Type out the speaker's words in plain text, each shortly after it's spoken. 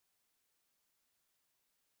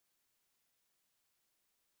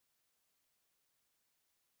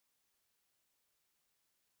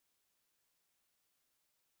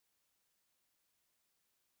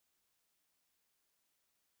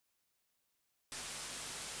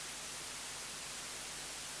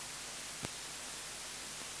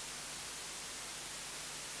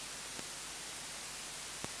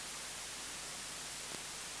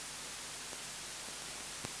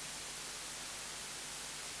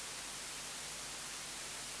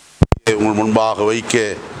உங்கள் முன்பாக வைக்க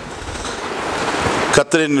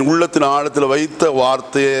கர்த்தரின் உள்ளத்தின் ஆழத்தில் வைத்த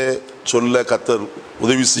வார்த்தையை சொல்ல கர்த்தர்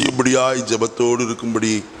உதவி செய்யும்படியாய் ஜெபத்தோடு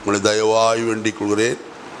இருக்கும்படி உங்களை தயவாய் வேண்டிக் கொள்கிறேன்.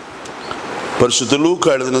 பரிசுத்த லூக்கா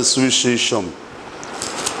எழுதின சுவிசேஷம்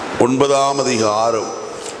 9ஆம் அதிகாரம்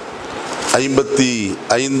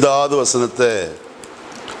 55வது வசனத்தை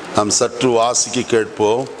நாம் சற்று வாசிக்க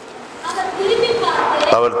கேட்போம்.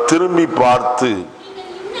 அவர் திரும்பி பார்த்து,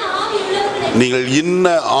 நீங்கள் இன்ன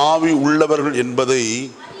ஆவி உள்ளவர்கள் என்பதை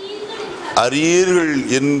அறியீர்கள்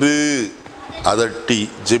என்று அதட்டி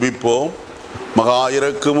ஜெபிப்போம். மகா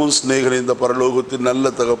இரக்கமும் சிநேகமும் இந்த பரலோகத்தின் நல்ல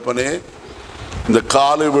தகப்பனே, இந்த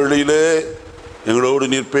காலை வேளையிலே எங்களோடு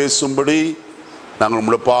நீர் பேசும்படி நாங்கள்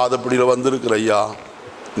உங்களுடைய பாதப்படியில் வந்திருக்கிற ஐயா,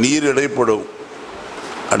 நீர் இடைப்படும்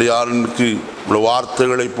அடியானுக்கு உங்களுடைய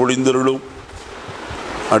வார்த்தைகளை பொழிந்தருளும்.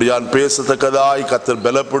 அடியான் பேசத்தக்கதாய் கர்த்தர்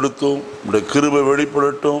பலப்படுத்தும். உங்களுடைய கிருபை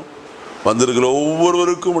வெளிப்படட்டும். வந்திருக்கிற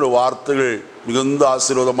ஒவ்வொருவருக்கும் உங்களுடைய வார்த்தைகள் மிகுந்த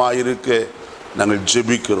ஆசீர்வாதமாக இருக்க நாங்கள்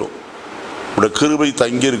ஜெபிக்கிறோம். உங்களுடைய கிருபை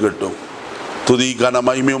தங்கியிருக்கட்டும். துதி கன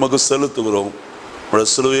மகிமை உமக்கு செலுத்துகிறோம். உங்களுடைய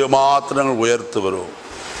சிலுவையை மாத்திரம் நாங்கள் உயர்த்துகிறோம்.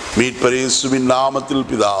 மீட்பர் இயேசுவின் நாமத்தில்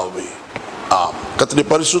பிதாவே, ஆம். கர்த்தருடைய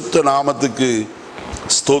பரிசுத்த நாமத்துக்கு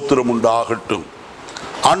ஸ்தோத்திரம் உண்டாகட்டும்.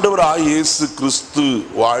 ஆண்டவராகிய இயேசு கிறிஸ்து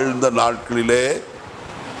வாழ்ந்த நாட்களிலே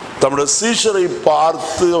தம்முடைய சீஷரை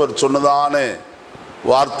பார்த்து அவர் சொன்னதான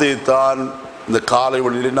வார்த்தையை தான் இந்த காலை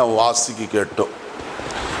வழியிலே நாம் வாசிக்க கேட்டோம்.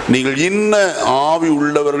 நீங்கள் இன்ன ஆவி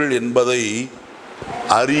உள்ளவர்கள் என்பதை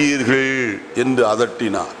அறியீர்கள் என்று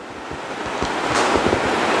அதட்டினார்.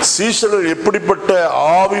 சீஷர்கள் எப்படிப்பட்ட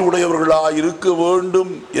ஆவி உடையவர்களாய் இருக்க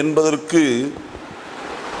வேண்டும் என்பதற்கு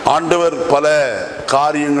ஆண்டவர் பல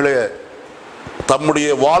காரியங்களை தம்முடைய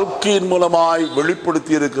வாழ்க்கையின் மூலமாய்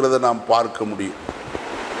வெளிப்படுத்தி இருக்கிறதை நாம் பார்க்க முடியும்.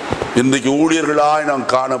 இன்றைக்கு ஊழியர்களாய் நாம்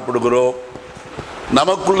காணப்படுகிறோம்.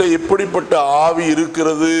 நமக்குள்ள எப்படிப்பட்ட ஆவி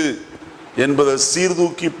இருக்கிறது என்பதை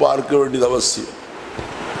சீர்தூக்கி பார்க்க வேண்டியது அவசியம்.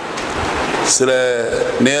 சில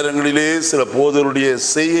நேரங்களிலே சில போதருடைய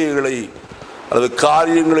செய்கைகளை அல்லது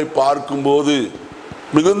காரியங்களை பார்க்கும்போது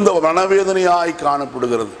மிகுந்த மனவேதனையாய்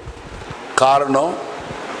காணப்படுகிறது. காரணம்,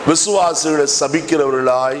 விசுவாசிகளை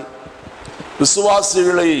சபிக்கிறவர்களாய்,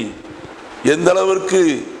 விசுவாசிகளை எந்த அளவிற்கு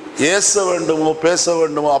ஏச வேண்டுமோ பேச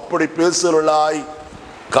வேண்டுமோ அப்படி பேசுகிறவர்களாய்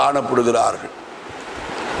காணப்படுகிறார்கள்.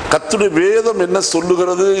 கர்த்தருடைய வேதம் என்ன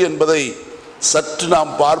சொல்லுகிறது என்பதை சற்று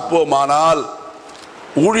நாம் பார்ப்போமானால்,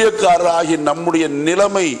 ஊழியக்காரராகிய நம்முடைய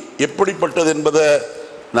நிலைமை எப்படிப்பட்டது என்பதை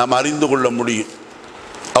நாம் அறிந்து கொள்ள முடியும்.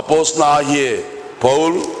 அப்போஸ்தலனாகிய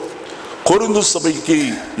பவுல் கொரிந்து சபைக்கு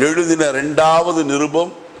எழுதின 2வது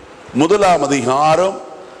நிருபம் 1ஆம் அதிகாரம்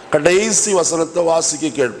கடைசி வசனத்தை வாசிக்க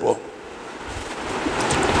கேட்போம்.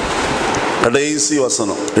 கடைசி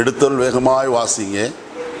வசனம் எடுத்தல் வேகமாய் வாசிங்க.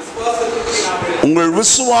 உங்கள்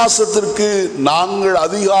விசுவாசத்திற்கு நாங்கள்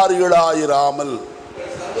அதிகாரிகளாயிராமல்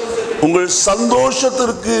உங்கள்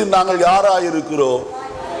சந்தோஷத்திற்கு நாங்கள் யாராயிருக்கிறோம்?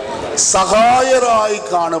 சகாயராய்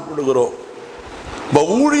காணப்படுகிறோம்.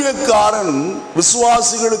 ஊழியக்காரன்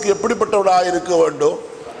விசுவாசிகளுக்கு எப்படிப்பட்டவராய் இருக்க வேண்டும்?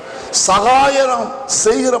 சகாயம்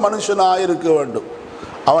செய்கிற மனுஷனாய் இருக்க வேண்டும்.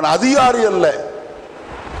 அவன் அதிகாரி அல்ல.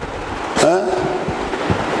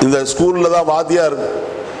 இந்த ஸ்கூல்ல தான் வாத்தியார்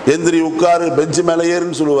எந்திரி உட்காரு பெஞ்சு மேலே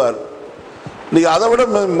ஏறுன்னு சொல்லுவார். இன்னைக்கு அதை விட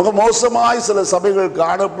மிக மோசமாய் சில சபைகள்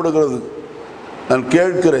காணப்படுகிறது. நான்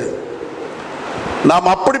கேட்கிறேன், நாம்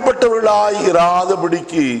அப்படிப்பட்டவர்களாய்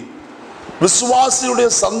இராதபடிக்கு விசுவாசியுடைய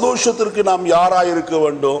சந்தோஷத்திற்கு நாம் யாராய் இருக்க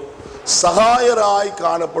வேண்டும்? சகாயராய்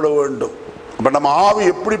காணப்பட வேண்டும். அப்ப நம்ம ஆவி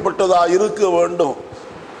எப்படிப்பட்டதாய் இருக்க வேண்டும்?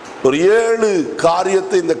 ஒரு 7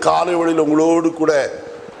 காரியத்தை இந்த காலை வேளையில் உங்களோடு கூட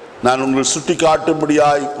நான் உங்களுக்கு சுட்டி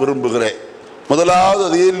காட்டும்படியாய் விரும்புகிறேன். முதலாவது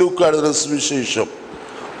அதே லூக்கா எழுதின சுவிசேஷம்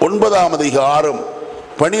 9ஆம் அதிகாரம்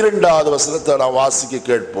 12வது வசனத்தை நான் வாசிக்க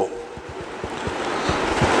கேட்போம்.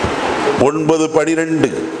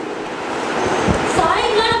 9:12.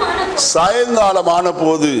 சாயங்காலமான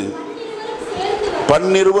போது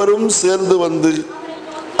 12 சேர்ந்து வந்து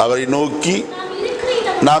அவரை நோக்கி,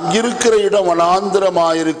 நாம் இருக்கிற இடம்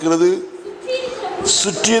வனாந்திரமாயிருக்கிறது,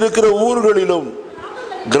 சுற்றி இருக்கிற ஊர்களிலும்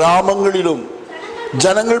கிராமங்களிலும்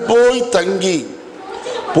ஜனங்கள் போய் தங்கி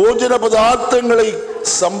போஜன பதார்த்தங்களை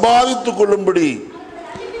சம்பாதித்துக் கொள்ளும்படி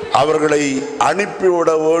அவர்களை அனுப்பிவிட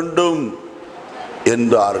வேண்டும்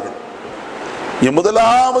என்றார்கள்.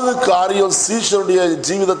 முதலாவது காரியம், சீஷருடைய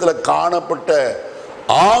ஜீவிதத்தில் காணப்பட்ட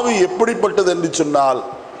ஆவி எப்படிப்பட்டது என்று சொன்னால்,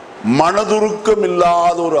 மனதுருக்கம்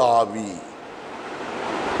இல்லாத ஒரு ஆவி,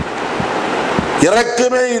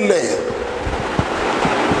 இரக்கமே இல்லை.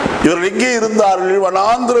 இவர்கள் எங்கே இருந்தார்கள்?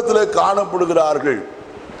 வனாந்திரத்தில் காணப்படுகிறார்கள்.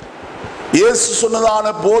 இயேசு சொன்னதான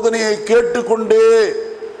போதனையை கேட்டுக்கொண்டே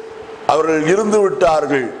அவர்கள் இருந்து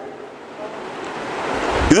விட்டார்கள்.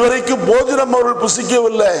 இதுவரைக்கும் போஜனம் அவர்கள்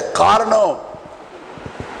புசிக்கவில்லை. காரணம்,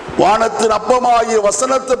 வானத்தின் அப்பமாகிய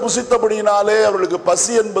வசனத்தை புசித்தபடியினாலே அவர்களுக்கு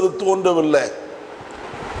பசி என்பது தோன்றவில்லை.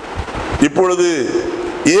 இப்பொழுது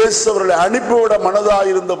இயேசு அவர்களை அனுப்பிவிட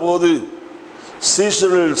மனதாயிருந்த போது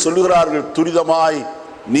சீஷர்கள் சொல்லுகிறார்கள், துரிதமாய்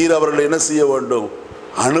நீர் அவர்களை என்ன செய்ய வேண்டும்?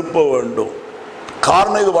 அனுப்ப வேண்டும்.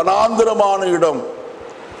 காரணம், இது வனாந்திரமான இடம்.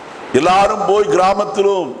 எல்லாரும் போய்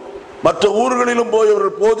கிராமத்திலும் மற்ற ஊர்களிலும் போய்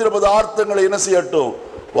அவர்கள் போதின பதார்த்தங்களை என்ன செய்யட்டும்?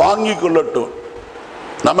 வாங்கி கொள்ளட்டும்.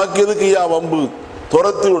 நமக்கு எதுக்கு ஐயா வம்பு?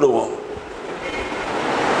 துரத்தி விடுவோம்.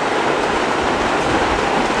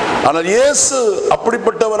 ஆனால் இயேசு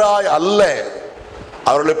அப்படிப்பட்டவராய் அல்ல.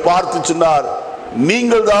 அவர்களை பார்த்து சொன்னார்,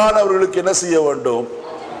 நீங்கள் தான் அவர்களுக்கு என்ன செய்ய வேண்டும்?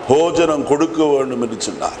 போஜனம் கொடுக்க வேண்டும் என்று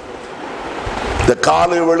சொன்னார். இந்த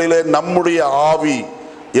காலை வேளையிலே நம்முடைய ஆவி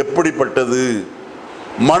எப்படிப்பட்டது?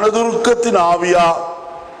 மனதுருக்கத்தின் ஆவியா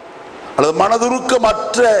அல்லது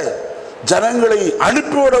மனதுருக்கமற்ற ஜனங்களை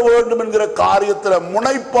அனுப்பிவிட வேண்டும் என்கிற காரியத்தில்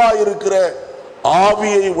முனைப்பாய் இருக்கிற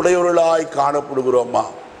ஆவியை உடையவர்களாய் காணப்படுகிறோமா?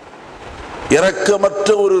 இரக்கமற்ற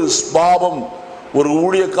ஒரு ஸ்பாவம் ஒரு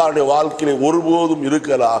ஊழியக்காரனுடைய வாழ்க்கையிலே ஒருபோதும்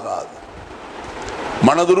இருக்கலாகாது.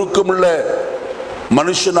 மனதுருக்கமுள்ள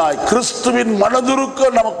மனுஷனாய் கிறிஸ்துவின்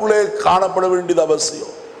மனதுருக்கம் நமக்குள்ளே காணப்பட வேண்டியது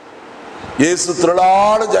அவசியம். இயேசு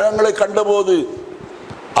திரளான ஜனங்களை கண்டபோது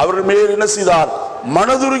அவர்கள் மேல் என்ன செய்தார்?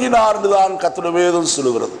 மனதுருகினார் என்றுதான் கர்த்தருடைய வேதம்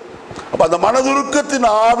சொல்லுகிறது. அப்ப அந்த மனதுருக்கத்தின்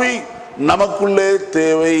ஆவி நமக்குள்ளே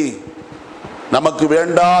தேவை. நமக்கு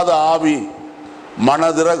வேண்டாத ஆவி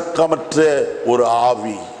மனதிறக்கமற்ற ஒரு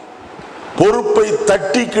ஆவி, பொறுப்பை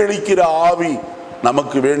தட்டி கழிக்கிற ஆவி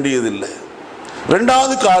நமக்கு வேண்டியதில்லை.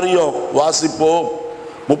 இரண்டாவது காரியம் வாசிப்போம்.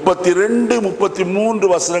 32, 33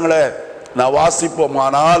 வசனங்களை நான்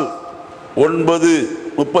வாசிப்போமானால் 9,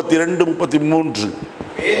 32, 33.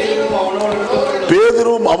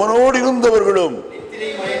 பேதுரும் அவனோடு இருந்தவர்களும்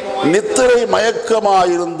நித்திரை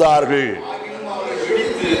மயக்கமாயிருந்தார்கள்.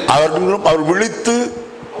 அவர் விழித்து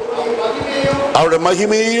அவருடைய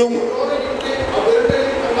மகிமையையும்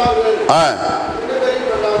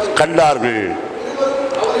கண்டார்கள்.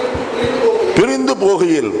 பிரிந்து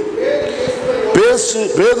போகையில்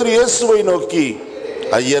பேதுரு இயேசுவை நோக்கி,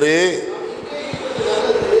 ஐயரே,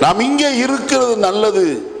 நாம் இங்கே இருக்கிறது நல்லது.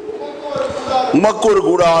 உமக்கு ஒரு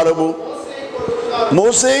கூடாரமும்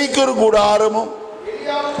மோசேக்கு ஒரு கூடாரமும்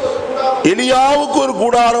எலியாவுக்கு ஒரு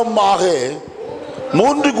கூடாரம் ஆக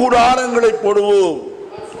 3 கூடாரங்களை போடுவோம்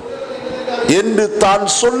என்று தான்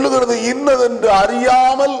சொல்லுகிறது இன்னதென்று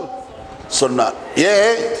அறியாமல் சொன்னார்.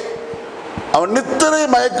 ஏன்? அவன் நித்திரை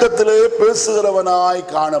மயக்கத்திலே பேசுகிறவனாய்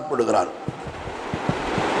காணப்படுகிறான்.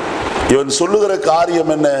 இவன் சொல்லுகிற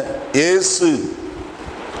காரியம் என்ன? இயேசு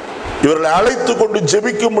இவர்களை அழைத்து கொண்டு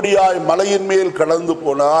ஜெபிக்கும்படியாய் மலையின் மேல் கடந்து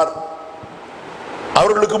போனார்.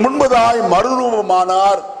 அவர்களுக்கு முன்பதாய்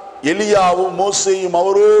மறுரூபமானார். எலியாவும் மோசேயும்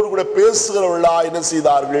அவரோடு கூட பேசுகிறவர்களாய் என்ன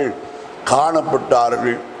செய்தார்கள்?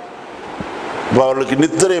 காணப்பட்டார்கள். அவர்களுக்கு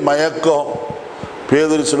நித்திரை மயக்கம்.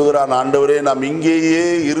 பேதுரு சொல்கிறான், ஆண்டவரே, நாம் இங்கேயே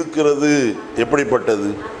இருக்கிறது எப்படிப்பட்டது?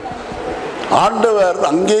 ஆண்டவர்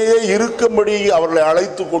அங்கேயே இருக்கும்படி அவர்களை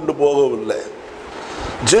அழைத்து கொண்டு போகவில்லை,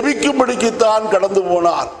 ஜெபிக்கும்படிக்குத்தான் கடந்து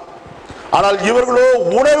போனார். ஆனால் இவர்களோ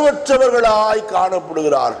உணர்வற்றவர்களாய்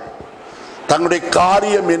காணப்படுகிறார்கள். தங்களுடைய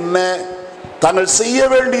காரியம் என்ன, தாங்கள் செய்ய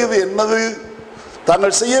வேண்டியது என்னது,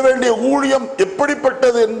 தாங்கள் செய்ய வேண்டிய ஊழியம்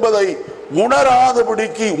எப்படிப்பட்டது என்பதை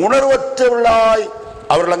உணராதபடிக்கு உணர்வற்றவர்களாய்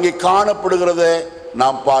அவர்கள் அங்கே காணப்படுகிறத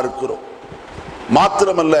நாம் பார்க்கிறோம்.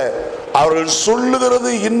 மாத்திரமல்ல, அவர்கள் சொல்லுகிறது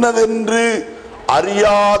இன்னதென்று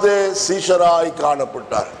அறியாத சீஷராய்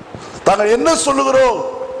காணப்பட்டார். தாங்கள் என்ன சொல்லுகிறோம்?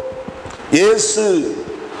 இயேசு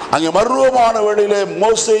அங்கே மர்வமான வேளையிலே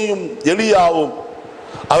மோசேயும் எலியாவும்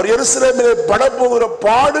அவர் எருசலேமிலே படப்போகிற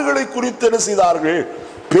பாடுகளை குறித்து என்ன செய்தார்கள்?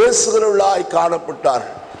 பேசுகிறவர்களாய்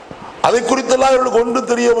காணப்பட்டார்கள். அதை குறித்தெல்லாம் இவர்களுக்கு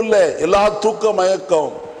ஒன்றும் தெரியவில்லை. எல்லா தூக்க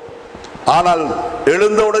மயக்கம். ஆனால்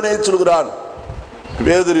எழுந்தவுடனே சொல்கிறான்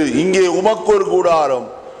பேதுரு, இங்கே உமக்கு ஒரு கூடாரம்,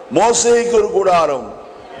 மோசேக்கு ஒரு கூடாரம்,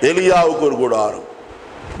 எலியாவுக்கு ஒரு கூடாரம்.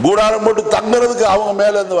 கூடாரம் போட்டு தங்குறதுக்கு அவங்க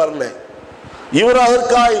மேல இருந்து வரல. இவர்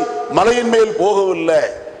அதற்காய் மலையின் மேல் போகவில்லை.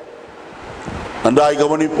 நன்றாய்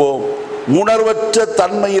கவனிப்போம். உணர்வற்ற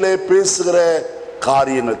தன்மையிலே பேசுகிற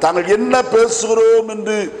காரியங்கள், தாங்கள் என்ன பேசுகிறோம்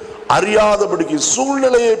என்று அறியாதபடிக்கு,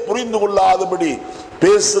 சூழ்நிலையை புரிந்து கொள்ளாதபடி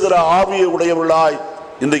பேசுகிற ஆவியை உடையவர்களாய்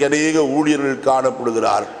இன்றைக்கு அநேக ஊழியர்கள்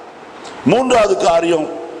காணப்படுகிறார். மூன்றாவது காரியம்,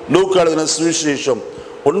 லூக்கா எழுதின சுவிசேஷம்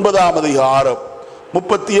 9ஆம் அதிகாரம்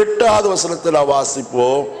 38வது வசனத்தில்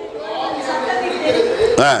வாசிப்போம்.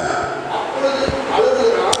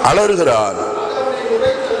 அலறுகிறான்.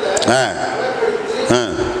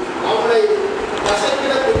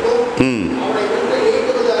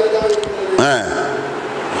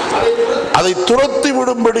 அதை துரத்தி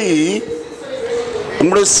விடும்படி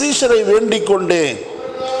உங்களுடைய சீஷரை வேண்டிக் கொண்டேன்,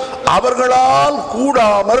 அவர்களால்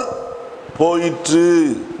கூடாமற் போயிற்று.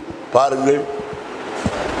 பாருங்கள்,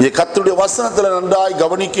 கர்த்தருடைய வசனத்தில் நன்றாய்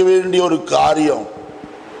கவனிக்க வேண்டிய ஒரு காரியம்.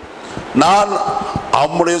 நான்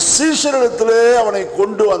அவனுடைய சீஷரிடத்திலே அவனை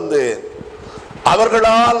கொண்டு வந்தேன்,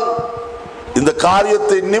 அவர்களால் இந்த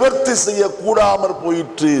காரியத்தை நிவர்த்தி செய்ய கூடாமற்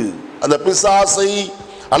போயிற்று. அந்த பிசாசை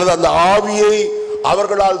அல்லது அந்த ஆவியை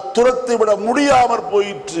அவர்களால் துரத்தி விட முடியாமற்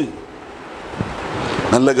போயிற்று.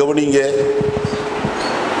 நல்ல கவனிங்க,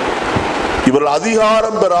 இவர்கள்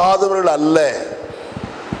அதிகாரம் பெறாதவர்கள் அல்ல.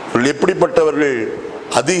 இவர்கள் எப்படிப்பட்டவர்கள்?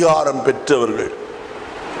 அதிகாரம் பெற்றவர்கள்.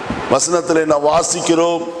 வசனத்தில் நான்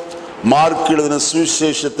வாசிக்கிறோம், மார்க் எழுதின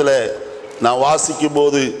சுவிசேஷத்தில் நான் வாசிக்கும்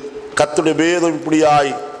போது கர்த்தருடைய வேதம்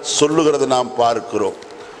இப்படியாய் சொல்லுகிறதை நாம் பார்க்கிறோம்.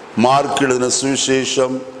 மார்க் எழுதின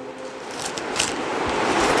சுவிசேஷம்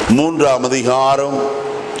 3ஆம் அதிகாரம்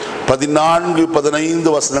 14-15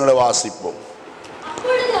 வசனங்களை வாசிப்போம்.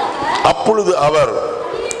 அப்பொழுது அவர்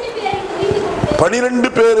 12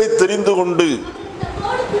 பேரை தெரிந்து கொண்டு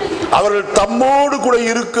அவர்கள் தம்மோடு கூட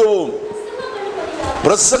இருக்கவும்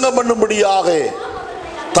பிரசங்கம் பண்ணும்படியாக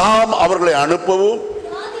தாம் அவர்களை அனுப்பவும்,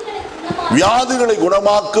 வியாதிகளை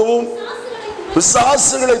குணமாக்கவும்,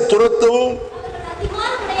 பிசாசுகளை துரத்தவும்,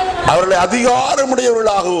 அவர்களை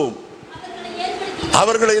அதிகாரமுடையவர்களாகவும்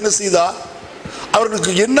அவர்களை என்ன செய்தார்?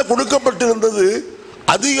 அவர்களுக்கு என்ன கொடுக்கப்பட்டிருந்தது?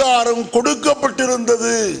 அதிகாரம்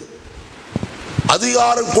கொடுக்கப்பட்டிருந்தது.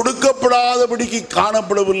 அதிகாரம் கொடுக்கப்படாதபடிக்கு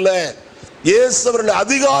காணப்படவில்லை. இயேசு அவர்களை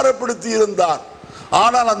அதிகாரப்படுத்தி இருந்தார்.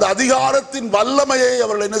 ஆனால் அந்த அதிகாரத்தின் வல்லமையை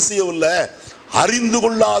அவர்கள் என்ன செய்யவில்லை? அறிந்து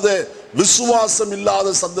கொள்ளாத, விசுவாசம் இல்லாத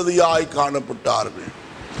சந்ததியாய் காணப்பட்டார்கள்.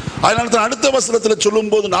 அதனால தான் அடுத்த வசனத்தில்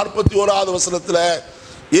சொல்லும் போது 41ஆவது வசனத்தில்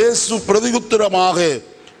இயேசு பிரதியுத்தரமாக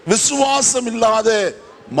விசுவாசம் இல்லாத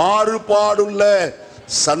மாறுபாடுள்ள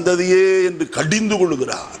சந்ததியே என்று கடிந்து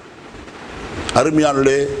கொள்கிறார்.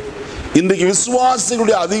 அருமையானே, இன்றைக்கு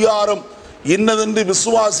விசுவாசிகளுடைய அதிகாரம் இன்னதென்று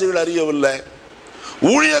விசுவாசிகள் அறியவில்லை.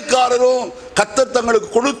 ஊழியக்காரரும் கர்த்தர் தங்களுக்கு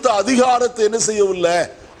கொடுத்த அதிகாரத்தை என்ன செய்யவில்லை?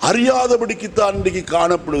 அறியாதபடிக்குத்தான் இன்றைக்கு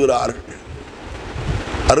காணப்படுகிறார்கள்.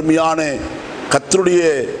 அருமையான கர்த்தருடைய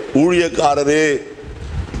ஊழியக்காரரே,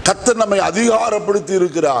 கர்த்தர் நம்மை அதிகாரப்படுத்தி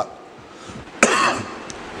இருக்கிறார்.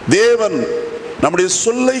 தேவன் நம்முடைய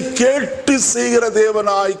சொல்லை கேட்டு செய்கிற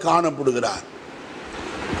தேவனாய் காணப்படுகிறார்.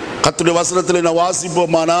 கர்த்தருடைய வசனத்தில் நான்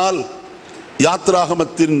வாசிப்போமானால்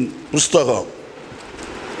யாத்ராகமத்தின் புஸ்தகம்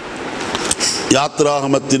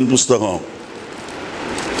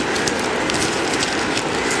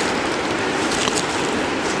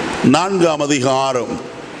 4ஆம் அதிகாரம்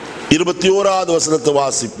 21ஆவது வசனத்தை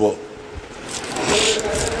வாசிப்போம்.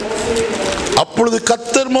 அப்பொழுது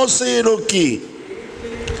கர்த்தர் மோசேயை நோக்கி,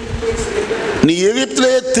 நீ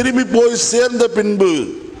எகிப்திலே திரும்பி போய் சேர்ந்த பின்பு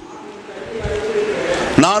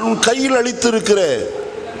நான் உன் கையில் அளித்திருக்கிற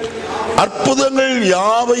அற்புதங்கள்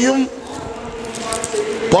யாவையும்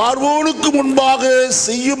பார்வோனுக்கு முன்பாக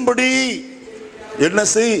செய்யும்படி என்ன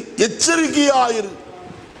செய்? எச்சரிக்கையாயிரு.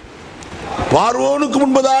 பார்வோனுக்கு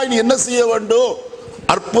முன்பதாய் நீ என்ன செய்ய வேண்டும்?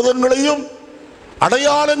 அற்புதங்களையும்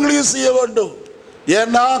அடையாளங்களையும் செய்ய வேண்டும்.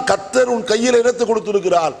 ஏன்னா கர்த்தர் உன் கையில் இடத்தை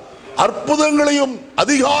கொடுத்திருக்கிறார், அற்புதங்களையும்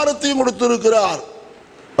அதிகாரத்தையும் கொடுத்திருக்கிறார்.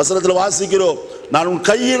 வசனத்தில் வாசிக்கிறோம், நான் உன்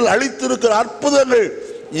கையில் அளித்திருக்கிற அற்புதங்கள்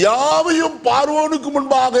யாவையும் பார்வோனுக்கு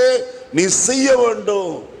முன்பாக நீ செய்ய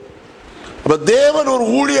வேண்டும். அப்ப தேவன் ஒரு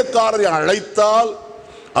ஊழியக்காரரை அழைத்தால்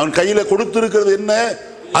அவன் கையில கொடுத்திருக்கிறது என்ன?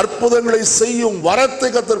 அற்புதங்களை செய்யும் வரத்தை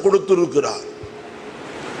கர்த்தர் கொடுத்திருக்கிறார்.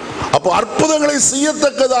 அப்போ அற்புதங்களை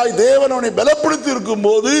செய்யத்தக்கதாய் தேவன் அவனை பலப்படுத்தி இருக்கும்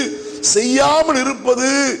போது செய்யாமல் இருப்பது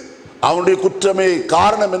அவனுடைய குற்றமே.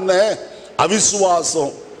 காரணம் என்ன?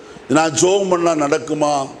 அவிசுவாசம். நான் ஜெபம் பண்ணா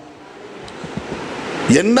நடக்குமா?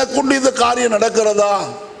 என்ன கொண்டு இந்த காரியம் நடக்கிறதா?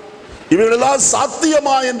 இவைகளெல்லாம்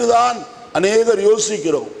சாத்தியமா என்றுதான் அநேகர்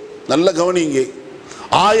யோசிக்கிறோம். நல்ல கவனிங்க,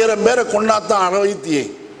 1000 பேரை கொண்டாத்தான் அறவைத்தியே.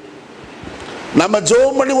 நம்ம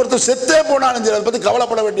ஜெபம் பண்ணி ஒருத்தர் செத்தே போனாலும் அதை பத்தி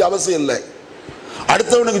கவலைப்பட வேண்டிய அவசியம் இல்லை.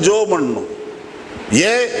 அடுத்தவனுக்கு ஜெபம் பண்ணணும்.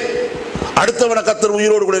 ஏன்? அடுத்தவனை கர்த்தர்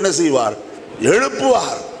உயிரோடு கூட என்ன செய்வார்?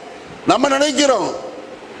 எழுப்புவார். நம்ம நினைக்கிறோம்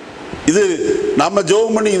இது நம்ம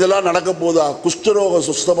ஜெபம் பண்ணி இதெல்லாம் நடக்க போதா? குஷ்டரோகம்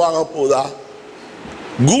சுஸ்தமாக போதா?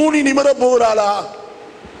 கூனி நிமிர போகிறாளா?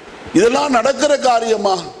 இதெல்லாம் நடக்கிற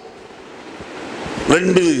காரியமா?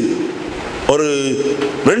 2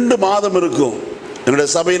 மாதம் இருக்கும், என்னுடைய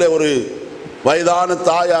சபையில ஒரு வயதான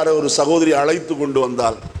தாயார ஒரு சகோதரி அழைத்து கொண்டு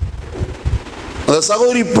வந்தாள். அந்த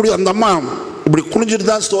சகோதரி இப்படி, அந்த அம்மா இப்படி குனிஞ்சிட்டு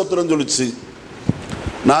தான் ஸ்தோத்திரம் சொல்லிச்சு.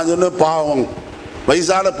 நான் சொன்ன, பாவம்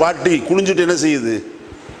வயசான பாட்டி குனிஞ்சிட்டு என்ன செய்யுது?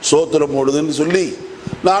 ஸ்தோத்திரம் போடுதுன்னு சொல்லி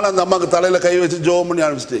நான் அந்த அம்மாவுக்கு தலையில கை வச்சு ஜெபம் பண்ணி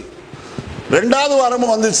அனுப்பிச்சிட்டேன். ரெண்டாவது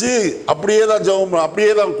வாரமும் வந்துச்சு, அப்படியே தான் ஜெபம்,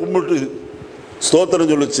 அப்படியே தான் கும்பிட்டு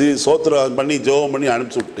ஸ்தோத்திரம் சொல்லிச்சு, ஸ்தோத்திரம் பண்ணி ஜெபம் பண்ணி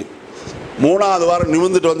அனுப்பிச்சு விட்டு மூணாவது வாரம்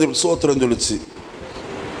நிமிர்ந்துட்டு வந்து ஸ்தோத்திரம் சொல்லிச்சு.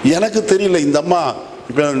 எனக்கு தெரியல இந்த அம்மா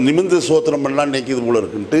இப்போ நிமிர்ந்து ஸ்தோத்திரம் பண்ணலான்னு நினைக்கிது போல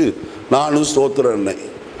இருக்குன்ட்டு நானும் ஸ்தோத்திரம் என்ன.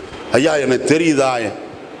 ஐயா எனக்கு தெரியுதா?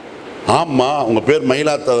 ஆமாம், உங்கள் பேர்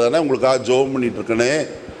மயிலாத்தா தானே, உங்களுக்காக ஜெபம் பண்ணிட்டு இருக்கனே,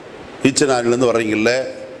 ஈச்சனாரிலேருந்து வர்றீங்கல்ல,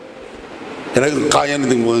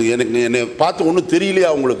 எனக்கு என்னை பார்த்து ஒன்றும் தெரியலையா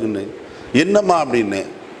உங்களுக்குன்னு. என்னம்மா அப்படின்னு.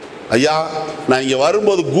 ஐயா நான் இங்கே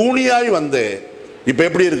வரும்போது கூனியாய் வந்தேன், இப்போ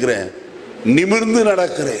எப்படி இருக்கிறேன்? நிமிர்ந்து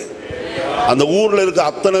நடக்கிறேன். அந்த ஊரில் இருக்க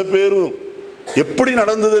அத்தனை பேரும் எப்படி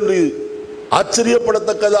நடந்தது என்று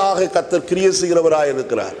ஆச்சரியப்படத்தக்கதாக கர்த்தர் கிரியை செய்கிறவராக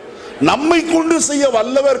இருக்கிறார். நம்மை கொண்டு செய்ய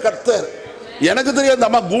வல்லவர் கர்த்தர். எனக்கு தெரியாது அந்த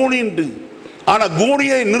அம்மா கூனின்ட்டு, ஆனா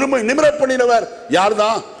கூனியை நிமிர பண்ணினவர் யார்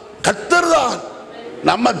தான்? கர்த்தர் தான்.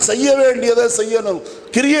 நம்ம செய்ய வேண்டியதை செய்யணும்.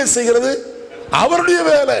 கிரியை செய்கிறது அவருடைய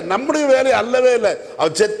வேலை, நம்முடைய வேலை அல்லவே இல்லை.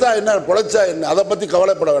 அவர் செத்தா என்ன, பொழைச்சா என்ன, அதை பத்தி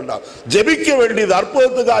கவலைப்பட வேண்டாம். ஜெபிக்க வேண்டியது,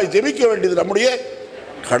 அற்புதத்துக்காக ஜெபிக்க வேண்டியது நம்முடைய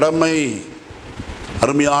கடமை.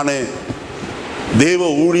 அருமையான தேவ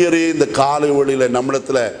ஊழியரே, இந்த காலை ஒளியில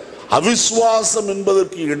நம்மிடத்துல அவிசுவாசம்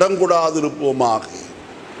என்பதற்கு இடம் கூடாது இருப்போமாக.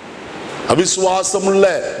 அவிசுவாசம் உள்ள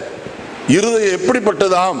இருதயம்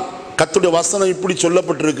எப்படிப்பட்டதாம்? கர்த்தருடைய வசனம் இப்படி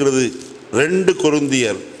சொல்லப்பட்டிருக்கிறது. 2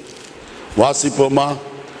 கொரிந்தியர் வாசிப்போமா?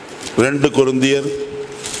 2 கொரிந்தியர்,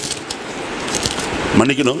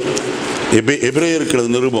 மன்னிக்கணும், எபிரேயர்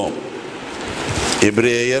நிருபம்,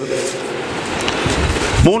 எபிரேயர்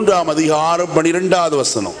 3ஆம் அதிகாரம் 12வது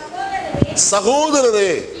வசனம்.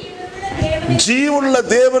 சகோதரரே, ஜீவனுள்ள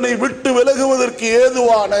தேவனை விட்டு விலகுவதற்கு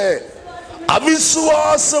ஏதுவான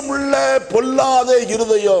அவிசுவாசம் உள்ள பொல்லாத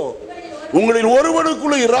இருதயம் உங்களில்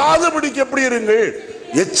ஒருவனுக்குள்ள இராதபடிக்கு எப்படி இருங்கள்?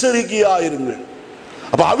 எச்சரிக்கையாயிருங்கள்.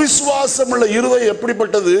 அப்ப அவிசுவாசம் உள்ள இருதயம்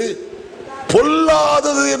எப்படிப்பட்டது?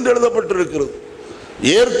 பொல்லாதது என்று எழுதப்பட்டிருக்கிறது.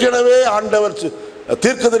 ஏற்கனவே ஆண்டவர்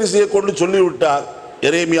தீர்க்கதரிசியை கொண்டு சொல்லிவிட்டார்,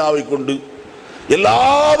 எரேமியாவை கொண்டு,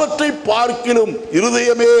 எல்லாவற்றை பார்க்கிலும்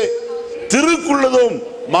இருதயமே திருக்குள்ளதும்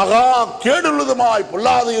மகா கேடுள்ளதுமாய்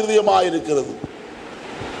பொல்லாத இருதயமாய் இருக்கிறது.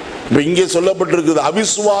 இப்ப இங்கே சொல்லப்பட்டிருக்கிறது,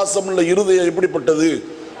 அவிசுவாசம் உள்ள இருதயம் எப்படிப்பட்டது?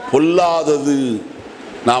 பொல்லாதது.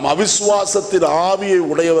 நாம் அவிசுவாசத்தின் ஆவியை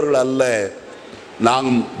உடையவர்கள் அல்ல, நாம்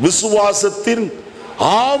விசுவாசத்தின்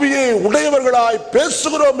ஆவியை உடையவர்களாய்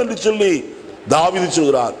பேசுகிறோம் என்று சொல்லி தாவீது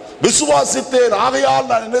சொல்கிறார். விசுவாசித்தேன்,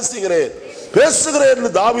 ஆகையால் நான் என்ன செய்கிறேன்? பேசுகிறேன்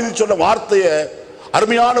என்று தாவீது சொன்ன வார்த்தையை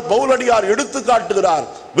அருமையான பவுலடியார் எடுத்து காட்டுகிறார்.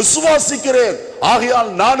 விசுவாசிக்கிறேன், ஆகையால்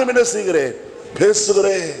நானும் என்ன செய்கிறேன்?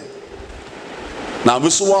 பேசுகிறேன். நாம்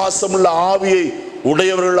விசுவாசம் உள்ள ஆவியை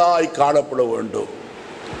உடையவர்களாய் காணப்பட வேண்டும்.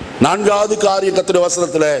 4வது காரியம் கர்த்தருடைய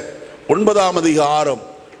வசனத்துல 9ஆம் அதிகாரம்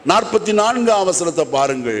 44ஆம் வசனத்தை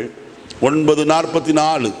பாருங்கள்.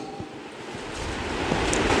 9:44.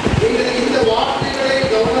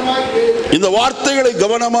 இந்த வார்த்தைகளை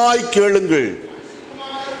கவனமாய் கேளுங்கள்.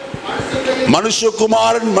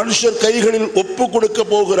 மனுஷகுமாரன் மனுஷர் கைகளில் ஒப்பு கொடுக்க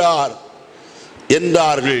போகிறார்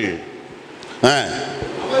என்றார்கள்.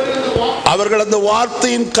 அவர்கள் அந்த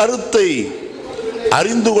வார்த்தையின் கருத்தை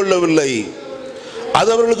அறிந்து கொள்ளவில்லை. அது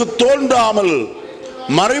அவர்களுக்கு தோன்றாமல்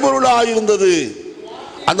மறைபொருளாயிருந்தது.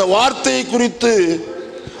 அந்த வார்த்தையை குறித்து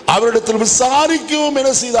அவரிடத்தில் விசாரிக்கவும்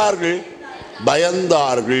என்ன செய்தார்கள்?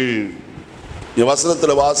 பயந்தார்கள்.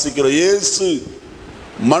 வசனத்தில் வாசிக்கிற இயேசு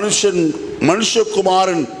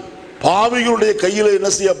மனுஷகுமாரன் பாவிகளுடைய கையில் என்ன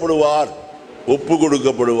செய்யப்படுவார்? ஒப்பு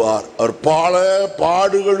கொடுக்கப்படுவார். அவர் பல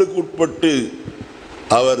பாடுகளுக்கு உட்பட்டு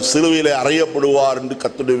அவர் சிலுவையிலே அறையப்படுவார் என்று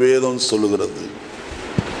கர்த்தருடைய வேதம் சொல்லுகிறது.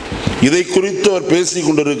 இதை குறித்து அவர் பேசிக்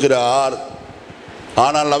கொண்டிருக்கிறார்.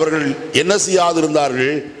 ஆனால் அவர்கள் என்ன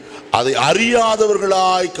செய்யாதிருந்தார்கள்? அதை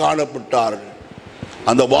அறியாதவர்களாய் காணப்பட்டார்கள்.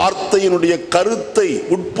 அந்த வார்த்தையினுடைய கருத்தை,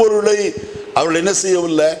 உட்பொருளை அவர்கள் என்ன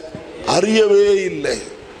செய்யவில்லை? அறியவே இல்லை.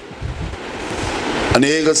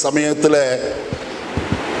 அநேக சமயத்தில்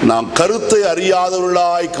நாம் கருத்தை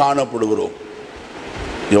அறியாதவர்களாய் காணப்படுகிறோம்.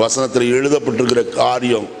 வசனத்தில் எழுதப்பட்டிருக்கிற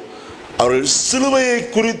காரியம், அவர்கள் சிலுவையை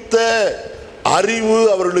குறித்த அறிவு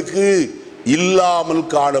அவர்களுக்கு இல்லாமல்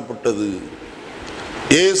காணப்பட்டது.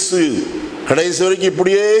 இயேசு கடைசி வரைக்கும்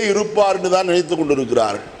இப்படியே இருப்பார் என்று தான் நினைத்துக்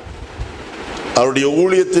கொண்டிருக்கிறார்கள். அவருடைய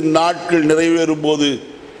ஊழியத்தின் நாட்கள் நிறைவேறும் போது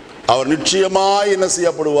அவர் நிச்சயமாய் என்ன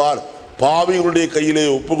செய்யப்படுவார்? பாவிகளுடைய கையிலே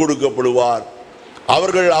ஒப்பு கொடுக்கப்படுவார்.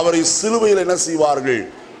 அவர்கள் அவரை சிலுவையில் என்ன செய்வார்கள்?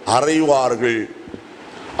 அறைவார்கள்.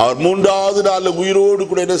 அவர் 3வது நாள் உயிரோடு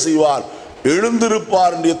கூட என்ன செய்வார்?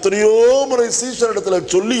 எழுந்திருப்பார் என்று எத்தனையோ முறை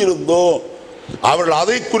சீஷரிடத்தில் சொல்லி இருந்தோம். அவர்கள்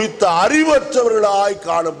அதை குறித்த அறிவற்றவர்களாய்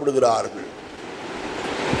காணப்படுகிறார்கள்.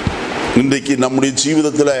 இன்றைக்கு நம்முடைய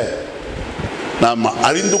ஜீவிதத்தில் நாம்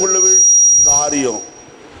அறிந்து கொள்ள வேண்டிய ஒரு காரியம்,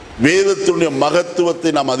 வேதத்தினுடைய மகத்துவத்தை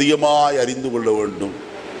நாம் அதிகமாய் அறிந்து கொள்ள வேண்டும்.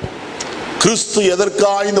 கிறிஸ்து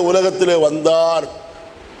எதற்காக இந்த உலகத்திலே வந்தார்,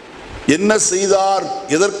 என்ன செய்தார்,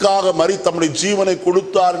 எதற்காக தம்முடைய ஜீவனை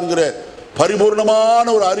கொடுத்தார் என்கிற பரிபூர்ணமான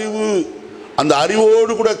ஒரு அறிவு, அந்த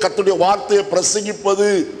அறிவோடு கூட கர்த்தருடைய வார்த்தையை பிரசங்கிப்பது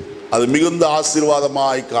அது மிகுந்த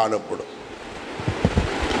ஆசீர்வாதமாய் காணப்படும்.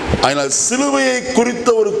 அதனால் சிலுவையை குறித்த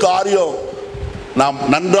ஒரு காரியம் நாம்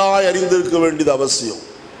நன்றாய் அறிந்திருக்க வேண்டியது அவசியம்.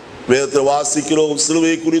 வேதத்தில் வாசிக்கிறோம்,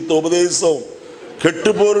 சிலுவையை குறித்த உபதேசம்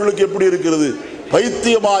கெட்டு போறவர்களுக்கு எப்படி இருக்கிறது,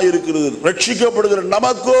 பைத்தியமாய் இருக்கிறது, ரட்சிக்கப்படுகிற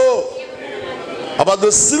நமக்கோ. அப்ப அந்த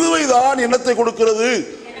சிலுவை தான் என்னத்தை கொடுக்கிறது,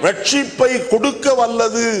 ரட்சிப்பை கொடுக்க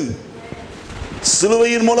வல்லது.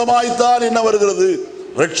 சிலுவையின் மூலமாய்த்தான் என்ன வருகிறது,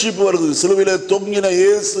 ரட்சிப்பு வருகிறது, சிலுவையிலே தொங்கின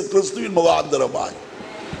இயேசு கிறிஸ்துவின் முகாந்தரமாய்.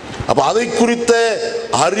 அப்ப அதை குறித்த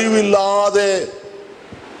அறிவில்லாத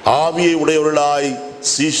ஆவியை உடையவர்களாய்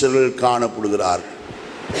சீஷர்கள் காணப்படுகிறார்கள்.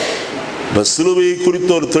 சிலுவையை குறித்த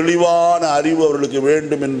ஒரு தெளிவான அறிவு அவர்களுக்கு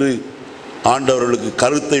வேண்டும் என்று ஆண்டவர்களுக்கு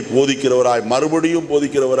கருத்தை போதிக்கிறவராய், மறுபடியும்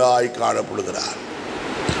போதிக்கிறவராய் காணப்படுகிறார்.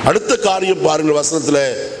 அடுத்த காரியம் பாருங்கள், வசனத்தில்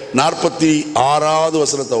 46வது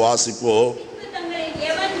வசனத்தை வாசிப்போ.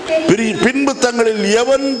 பின்பு தங்களில்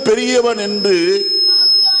எவன் பெரியவன் என்று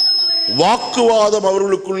வாக்குவாதம்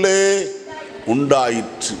அவர்களுக்குள்ளே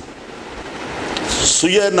உண்டாயிற்று.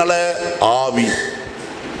 சுயநல ஆவி,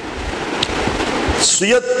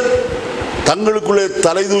 சுய தங்களுக்குள்ளே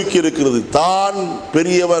தலை தூக்கி இருக்கிறது. தான்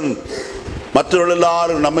பெரியவன், மற்றவர்கள்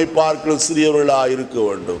எல்லாரும் நம்மை பார்க்கிற சிறியவர்களாக இருக்க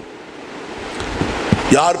வேண்டும்.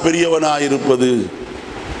 யார் பெரியவனாக இருப்பது?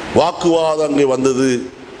 வாக்குவாதம் அங்கே வந்தது.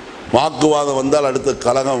 வாக்குவாதம் வந்தால் அடுத்த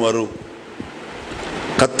கலகம் வரும்.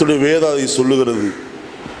 கர்த்தருடைய வேதம் அதை சொல்லுகிறது.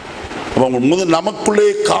 முதல் நமக்குள்ளே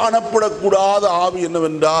காணப்படக்கூடாத ஆவி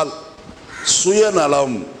என்னவென்றால்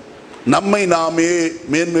சுயநலம், நம்மை நாமே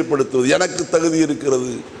மேன்மைப்படுத்துவது. எனக்கு தகுதி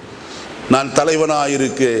இருக்கிறது, நான்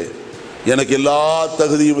தலைவனாயிருக்க, எனக்கு எல்லா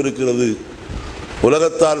தகுதியும் இருக்கிறது.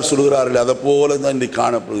 உலகத்தார் சொல்கிறார்கள், அதை போல தான் இன்றைக்கு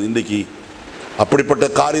காணப்படுது. இன்றைக்கு அப்படிப்பட்ட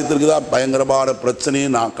காரியத்திற்கு தான் பயங்கரமான பிரச்சனையை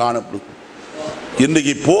நான் காணப்படுது.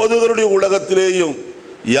 இன்றைக்கு போதகருடைய உலகத்திலேயும்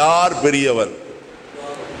யார் பெரியவர்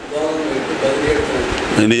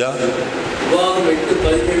இல்லையா,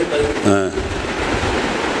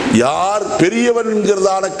 யார்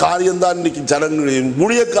பெரியவன்கிறதான காரியம்தான் இன்னைக்கு ஜனங்கள்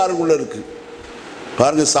ஊழியக்காரர்களுள்ள இருக்கு.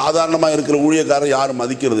 பாருங்க, சாதாரணமாக இருக்கிற ஊழியக்காரர் யாரும்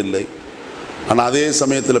மதிக்கிறது இல்லை. ஆனால் அதே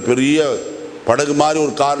சமயத்தில் பெரிய படகு மாதிரி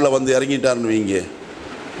ஒரு காரில் வந்து இறங்கிட்டாருன்னு வைங்க,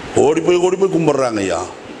 ஓடி போய் கும்பிட்றாங்க. ஐயா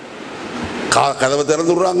கதவை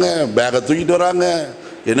திறந்து விடுறாங்க, பேகை தூக்கிட்டு வராங்க,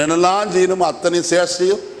 என்னென்னலாம் செய்யணுமோ அத்தனை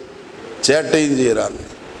சேட்டையும் செய்கிறாங்க.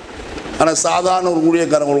 ஆனால் சாதாரண ஒரு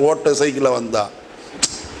ஊழியக்காரங்க ஒரு ஓட்ட சைக்கிளில் வந்தா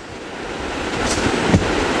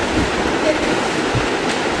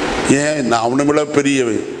ஏன் நான் அவனை விட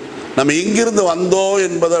பெரியவன், நம்ம எங்கிருந்து வந்தோம்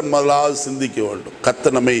என்பதை முதலாவது சிந்திக்க வேண்டும்.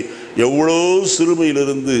 கர்த்தர் நம்மை எவ்வளோ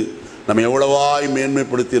சிறுமையிலிருந்து நம்ம எவ்வளவாய்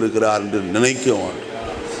மேன்மைப்படுத்தி இருக்கிறார் என்று நினைக்க வேண்டும்.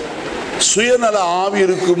 சுயநல ஆவி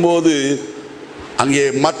இருக்கும்போது அங்கே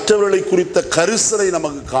மற்றவர்களை குறித்த கரிசனை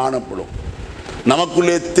நமக்கு காணப்படும்.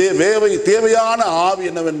 நமக்குள்ளே தேவையான ஆவி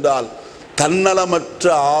என்னவென்றால் தன்னலமற்ற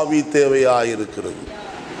ஆவி தேவையாயிருக்கிறது.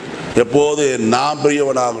 எப்போது நான்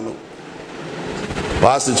பெரியவனாகணும்.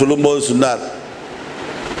 வாசி சொல்லும்போது சொன்னார்,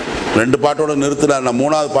 2 பாட்டோட நிறுத்தினார், நான்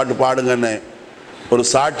 3வது பாட்டு பாடுங்கன்னு ஒரு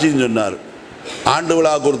சாட்சின்னு சொன்னார். ஆண்டு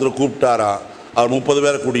விழாவுக்கு ஒருத்தர் கூப்பிட்டாரா, அவர் 30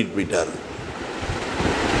 பேரை கூட்டிகிட்டு போயிட்டார்.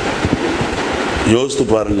 யோசித்து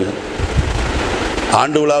பாருங்க,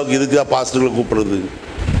 ஆண்டு விழாவுக்கு இதுக்காக பாஸ்டர்களை கூப்பிடுறது?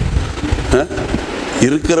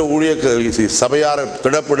 இருக்கிற ஊழிய சபையாரை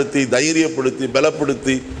திடப்படுத்தி, தைரியப்படுத்தி,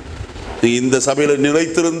 பலப்படுத்தி, இந்த சபையில்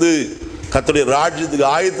நிலைத்திருந்து கர்த்தருடைய ராஜ்யத்துக்கு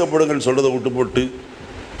ஆயத்தப்படுங்கள் சொல்றதை விட்டு போட்டு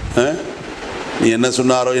நீ என்ன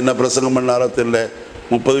சொன்னாரோ என்ன பிரசங்கம் பண்ணாரோ தெரியல,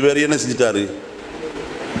 30 பேர் என்ன செஞ்சிட்டாரு,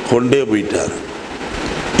 கொண்டே போயிட்டார்.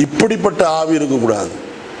 இப்படிப்பட்ட ஆவி இருக்கக்கூடாது.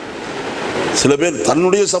 சில பேர்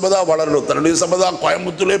தன்னுடைய சபைதான் வளரணும், தன்னுடைய சபைதான்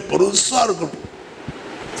கோயம்புத்தூர்லே பெருசா இருக்கட்டும்,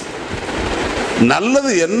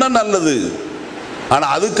 நல்லது, என்ன நல்லது. ஆனா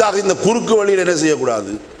அதுக்காக இந்த குறுக்கு வழியில் என்ன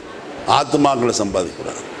செய்யக்கூடாது, ஆத்துமாக்களை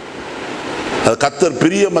சம்பாதிக்கூடாது. அது கர்த்தர்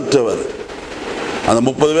பிரியமற்றவர். அந்த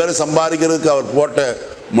 30 பேரை சம்பாதிக்கிறதுக்கு அவர் போட்ட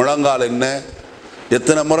முழங்கால் என்ன,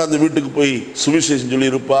 எத்தனை முறை அந்த வீட்டுக்கு போய் சுவிசேஷம்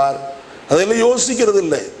சொல்லி இருப்பார், அதெல்லாம் யோசிக்கிறது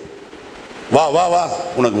இல்லை. வா வா வா,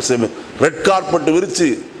 உனக்கு ரெட் கார்பெட் விரிச்சு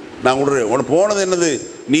நான் விடுறேன், உனக்கு போனது என்னது,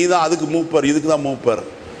 நீ தான் அதுக்கு மூப்பர், இதுக்கு தான் மூப்பர்,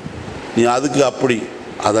 நீ அதுக்கு அப்படி.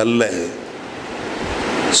 அதல்ல,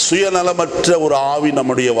 சுயநலமற்ற ஒரு ஆவி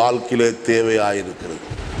நம்முடைய வாழ்க்கையிலே தேவையாயிருக்கிறது.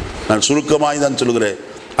 நான் சுருக்கமாய் தான் சொல்கிறேன்.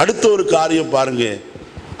 அடுத்த ஒரு காரியம் பாருங்க,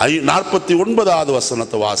 49வது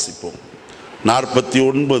வசனத்தை வாசிப்போம்.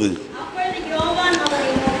 49.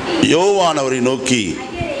 யோவான் அவரை நோக்கி,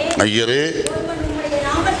 ஐயரே,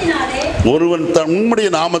 ஒருவன் உம்முடைய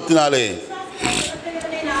நாமத்தினாலே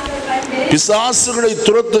பிசாசுகளை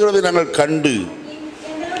துரத்துகிறதை நாங்கள் கண்டு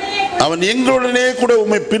அவன் எங்களுடனே கூட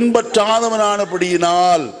உம்மை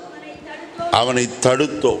பின்பற்றாதவனானபடியினால் அவனை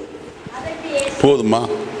தடுத்தோம். போதுமா?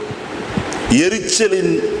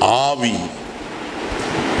 எரிச்சலின் ஆவி.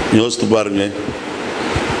 யோசித்து பாருங்க.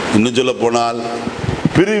 இன்னும் சொல்ல போனால்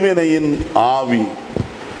பிரிவினையின் ஆவி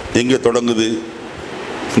எங்கே தொடங்குது?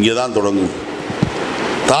 இங்கே தான் தொடங்குது.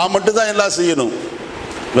 தான் மட்டும் தான் எல்லாம் செய்யணும்,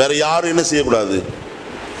 வேற யாரும் என்ன செய்யக்கூடாது,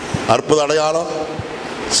 அற்புத அடையாளம்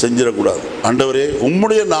செஞ்சிடக்கூடாது. ஆண்டவரே,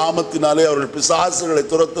 உம்முடைய நாமத்தினாலே அவர்கள் பிசாசுகளை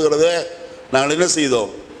துரத்துகிறதே நாங்கள் என்ன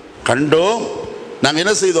செய்தோம், கண்டோம். நாங்கள்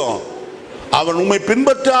என்ன செய்தோம், அவன் உண்மை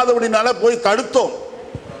பின்பற்றாதபடினால போய் தடுத்தோம்.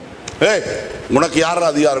 உனக்கு யார்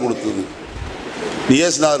அதிகாரம் கொடுத்தது? நீ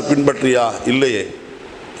இயேசுநாதர் பின்பற்றியா? இல்லையே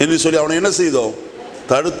என்று சொல்லி அவனை என்ன செய்தோம்,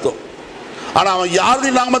 தடுத்தோம். ஆனால் அவன்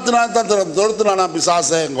யாருடைய நாமத்தினால தான் துரத்துனானா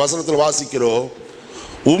பிசாசை? வசனத்தில் வாசிக்கிறோம்,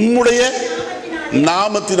 உம்முடைய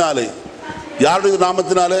நாமத்தினாலே. யாருடைய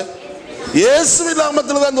நாமத்தினாலே? இயேசுவின்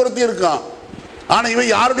நாமத்தில் தான் துரத்தி இருக்கான். ஆனால் இவன்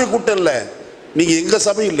யாருடைய கூட்டம் இல்லை. நீங்க எங்க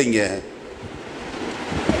சபை இல்லைங்க,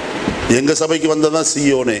 எங்க சபைக்கு வந்ததான்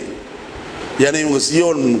சியோனே. ஏன்னா இவங்க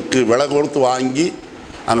சியோனுக்கு விலை கொடுத்து வாங்கி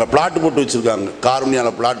அங்கே பிளாட் போட்டு வச்சிருக்காங்க,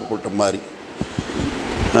 காரணியால் பிளாட் போட்ட மாதிரி.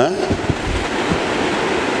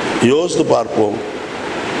 யோசித்து பார்ப்போம்.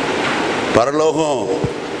 பரலோகம்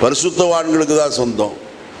பரிசுத்தவான்களுக்கு தான் சொந்தம்.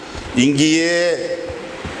 இங்கேயே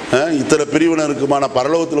இத்தனை பிரிவினை இருக்குமா?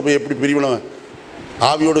 பரலோகத்தில் போய் எப்படி பிரிவினை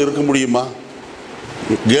ஆவியோடு இருக்க முடியுமா?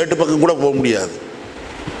 கேட்டு பக்கம் கூட போக முடியாது,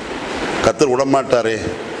 கர்த்தர் விடமாட்டாரே.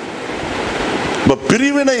 இப்ப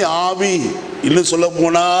பிரிவினை ஆவி இன்னும் சொல்ல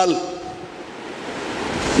போனால்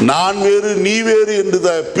நான் வேறு நீ வேறு என்று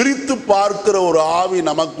பிரித்து பார்க்கிற ஒரு ஆவி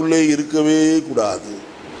நமக்குள்ளே இருக்கவே கூடாது.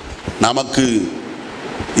 நமக்கு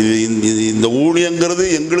இந்த ஊழியங்கிறது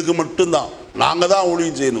எங்களுக்கு மட்டும்தான், நாங்க தான்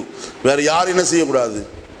ஊழியம் செய்யணும், வேற யாரும் என்ன செய்யக்கூடாது.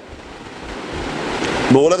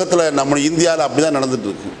 இந்த உலகத்தில் நம்ம இந்தியாவில் அப்படிதான் நடந்துட்டு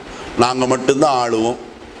இருக்கு. நாங்கள் மட்டும்தான் ஆளுவோம்,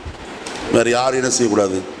 வேற யாரும் என்ன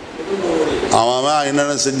செய்யக்கூடாது. அவன்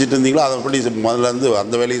என்னென்ன செஞ்சுட்டு இருந்தீங்களோ அதை படி முதல்ல இருந்து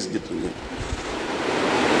அந்த வேலையை செஞ்சுட்டு இருங்க.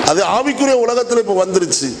 அது ஆவிக்குரிய உலகத்தில் இப்போ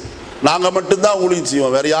வந்துருச்சு. நாங்கள் மட்டும்தான் ஊழியம்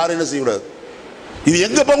செய்வோம், வேற யாரும் என்ன செய்யக்கூடாது. இது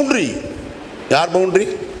எங்க பவுண்டரி? யார் பவுண்டரி?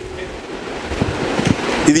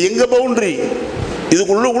 இது எங்க பவுண்டரி?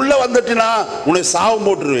 இதுக்குள்ள உள்ள வந்துட்டுனா உன்னை சாபம்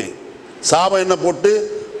போட்டுருவேன். சாபம் என்ன போட்டு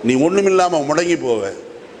நீ ஒண்ணுமில்லாம முடங்கி போவ.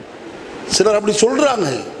 சிலர் அப்படி சொல்றாங்க,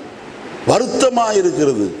 வருத்தமா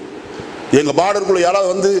இருக்கிறது. எங்க பார்டருக்குள்ள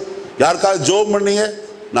யாராவது வந்து யாருக்காவது ஜோம் பண்ணீங்க,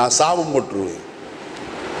 நான் சாபம் போட்டுருவேன்.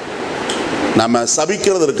 நம்ம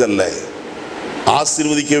சபிக்கிறது இருக்கல்ல,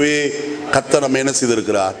 ஆசீர்வதிக்கவே கர்த்தர் நம்ம என்ன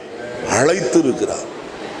செய்திருக்கிறார், அழைத்து இருக்கிறார்.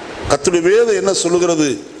 கர்த்தருடைய வேதம் என்ன சொல்லுகிறது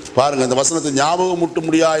பாருங்க. இந்த வசனத்தை ஞாபகம் முட்ட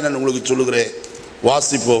முடியாது நான் உங்களுக்கு சொல்லுகிறேன்.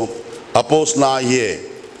 வாசிப்போம். அப்போஸ்தலனாகிய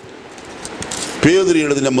பேதுரு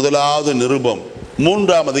எழுதின முதலாவது நிருபம்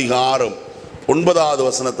 3ஆம் அதிகாரம் 9வது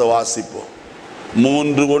வசனத்தை வாசிப்போம்.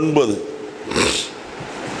 3:9.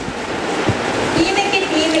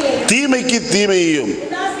 தீமைக்கு தீமையையும்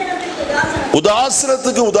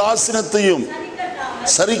உதாசீனத்துக்கு உதாசீனத்தையும்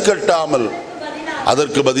சரி கட்டாமல்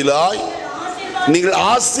அதற்கு பதிலாய் நீங்கள்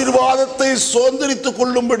ஆசீர்வாதத்தை சுதந்தரித்துக்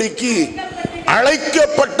கொள்ளும்படிக்கு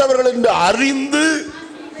அழைக்கப்பட்டவர்கள் என்று அறிந்து.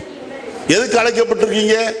 எதுக்கு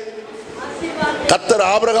அழைக்கப்பட்டிருக்கீங்க? கர்த்தர்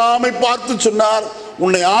ஆபிரகாமை பார்த்து சொன்னார்,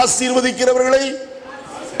 உன்னை ஆசீர்வதிக்கிறவர்களை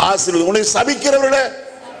ஆசீர்வதி, உன்னை சபிக்கிறவர்களை.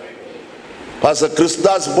 பாஸ்டர்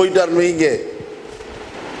கிறிஸ்தாஸ் போயிட்டார் வைங்க,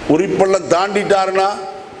 உரிப்பெல்லாம் தாண்டிட்டாருன்னா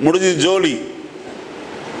முடிஞ்சு ஜோலி.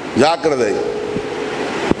 ஜாக்கிரதை.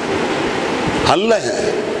 அல்ல,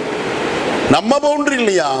 நம்ம பவுண்டரி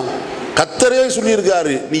இல்லையா, கர்த்தரே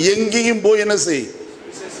சொல்லியிருக்காரு, நீ எங்கேயும் போய் என்ன செய்,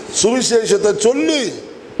 சுவிசேஷத்தை சொல்லு,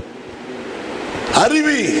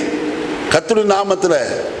 அறிவி கர்த்தருடைய நாமத்துல.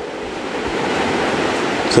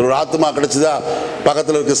 சரி, ஒரு ஆத்மா கிடைச்சதா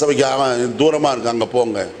பக்கத்தில் இருக்க சபைக்கு, அவன் தூரமா இருக்கு அங்க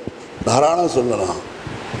போங்க, தாராளம் சொல்லலாம்.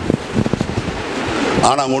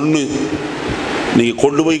 ஆனா ஒண்ணு, நீங்க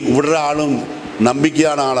கொண்டு போய் விடுற ஆளும்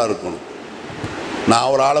நம்பிக்கையான ஆளா இருக்கணும்.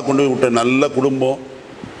 நான் ஒரு ஆளை கொண்டு போய் விட்டேன், நல்ல குடும்பம்,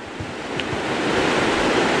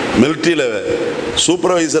 மிலிட்ரியில்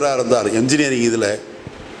சூப்பர்வைசராக இருந்தார், என்ஜினியரிங். இதில்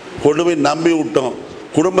கொண்டு போய் நம்பி விட்டோம்,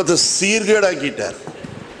 குடும்பத்தை சீர்கேடாக்கிட்டார்.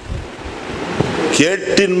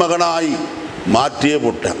 கேட்டின் மகனாய் மாற்றியே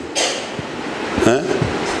போட்டாங்க.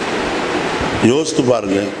 யோசித்து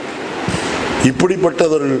பாருங்க.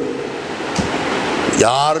 இப்படிப்பட்டவர்கள்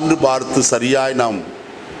யாரென்று பார்த்து சரியாய் நாம்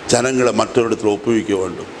ஜனங்களை மற்றவரிடத்தில் ஒப்புவிக்க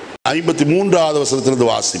வேண்டும். 53வது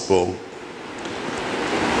வசனத்திலிருந்து வாசிப்போம்.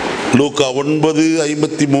 லூக்கா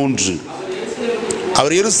 9:53.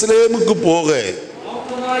 அவர் எருசலேமுக்கு போக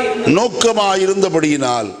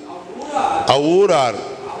நோக்கமாயிருந்தபடியினால் அவ்வூரார்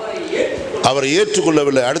அவரை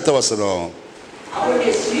ஏற்றுக்கொள்ளவில்லை. அடுத்த வசனம்,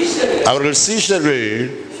 அவர்கள்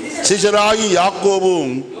சீஷராகி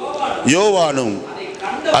யாக்கோபும் யோவானும்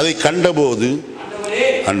அதை கண்டபோது,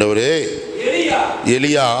 ஆண்டவரே,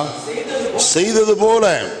 எலியா செய்தது போல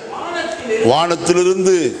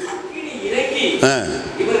வானத்திலிருந்து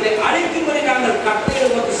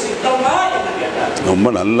ரொம்ப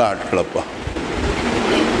நல்ல ஆட்களப்பா,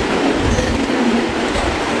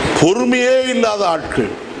 பொறுமையே இல்லாத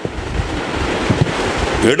ஆட்கள்.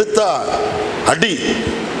 எடுத்தா அடி,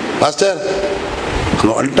 பாஸ்டர்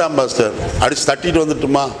வந்துட்டான் பாஸ்டர், அடிச்சு தட்டிட்டு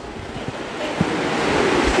வந்துட்டுமா.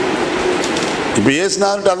 இப்ப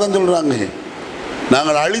ஏசுனார்ட்டு அதான் சொல்றாங்க,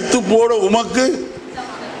 நாங்கள் அழித்து போட உமக்கு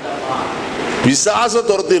பிசாச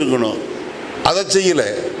துரத்தி இருக்கணும், அதை செய்யல.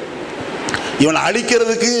 இவன்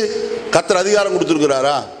அழிக்கிறதுக்கு கர்த்தர் அதிகாரம்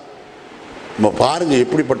கொடுத்திருக்கிறாரா? நம்ம பாருங்க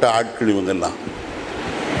எப்படிப்பட்ட ஆட்கள் இவங்கெல்லாம்.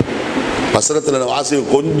 வசனத்தில் வாசி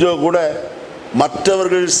கொஞ்சம் கூட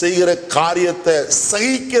மற்றவர்கள் செய்கிற காரியத்தை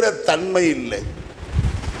சகிக்கிற தன்மை இல்லை.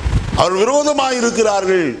 அவர்கள் விரோதமாய்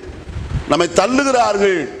இருக்கிறார்கள், நம்மை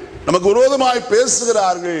தள்ளுகிறார்கள், நமக்கு விரோதமாய்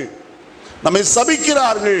பேசுகிறார்கள், நம்மை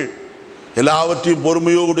சபிக்கிறார்கள். எல்லாவற்றையும்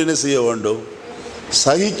பொறுமையோடு என்ன செய்ய வேண்டும்?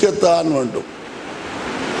 சகிக்கத்தான் வேண்டும்.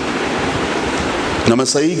 நம்ம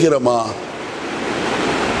சகிக்கிறோமா?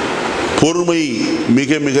 பொறுமை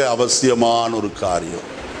மிக மிக அவசியமான ஒரு காரியம்.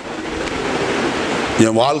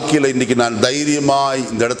 என் வாழ்க்கையில் இன்னைக்கு நான் தைரியமாய்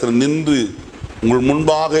இந்த இடத்துல நின்று உங்கள்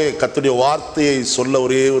முன்பாக கர்த்தருடைய வார்த்தையை சொல்ல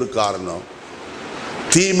ஒரே ஒரு காரணம்,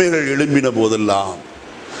 தீமைகள் எழும்பின போதெல்லாம்,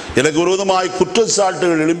 எனக்கு விரோதமாய்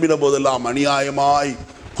குற்றச்சாட்டுகள் எழும்பின போதெல்லாம், அநியாயமாய்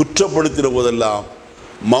குற்றப்படுத்தின போதெல்லாம்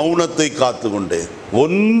மௌனத்தை காத்து கொண்டேன்,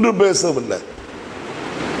 ஒன்று பேசவில்லை.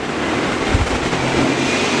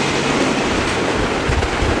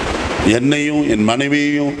 என்னையும் என்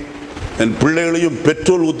மனைவியையும் என் பிள்ளைகளையும்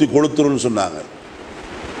பெட்ரோல் ஊற்றி கொளுத்துருன்னு சொன்னாங்க.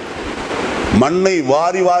 மண்ணை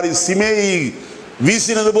வாரி வாரி சிமையை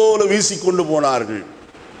வீசினது போல வீசிக்கொண்டு போனார்கள்.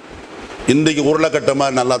 இன்றைக்கு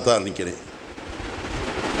உருளைக்கட்டமாக நல்லா தான் நிற்கிறேன்.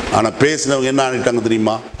 ஆனால் பேசினவங்க என்ன ஆகிட்டாங்க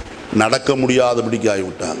தெரியுமா? நடக்க முடியாதபடிக்கு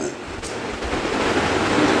ஆகிவிட்டாங்க.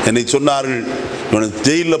 என்னை சொன்னார்கள், இவனை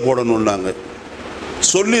ஜெயிலில் போடணுன்னாங்க.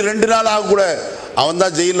 சொல்லி 2 நாளாக கூட அவன்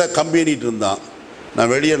தான் ஜெயிலில் கம்பெனிட்டு இருந்தான்.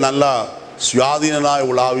 நான் வெளியே நல்லா சுயாதீனாய்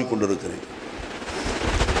உலாவி கொண்டிருக்கிறேன்.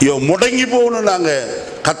 இவன் முடங்கி போகணுன்னாங்க.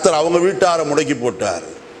 கர்த்தர் அவங்க வீட்டாரை முடக்கி போட்டார்.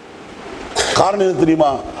 காரணம் என்ன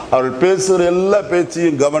தெரியுமா? அவர்கள் பேசுகிற எல்லா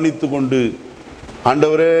பேச்சையும் கவனித்து கொண்டு,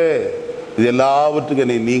 ஆண்டவரே இது எல்லாவற்றுக்கும்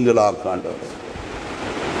என்னை நீங்களாக்க, ஆண்டவர்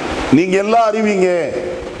நீங்க எல்லாம் அறிவீங்க,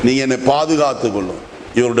 நீங்க என்னை பாதுகாத்து கொள்ளும்.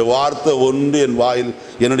 இவருடைய வார்த்தை ஒன்று என் வாயில்,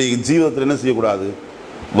 என்னுடைய ஜீவிதத்தில் என்ன செய்யக்கூடாது?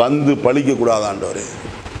 வந்து பழிக்க கூடாது. ஆண்டவரே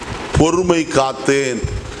பொறுமை காத்தேன்,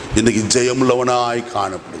 இன்னைக்கு ஜெயமுள்ளவனாய்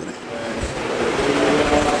காணப்படுகிறேன்.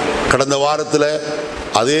 கடந்த வாரத்தில்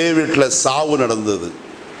அதே வீட்டில் சாவு நடந்தது.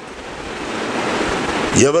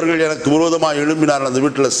 எவர்கள் எனக்கு விரோதமாக எழும்பினார், அந்த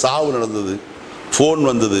வீட்டில் சாவு நடந்தது. ஃபோன்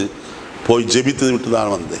வந்தது, போய் ஜெபித்து விட்டு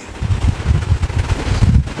தான் வந்தேன்.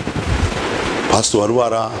 பாஸ்டர்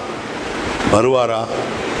வருவாரா வருவாரா?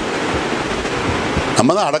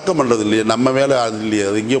 நம்ம தான் அடக்கம் பண்ணுறது இல்லையே, நம்ம வேலை அது இல்லையே,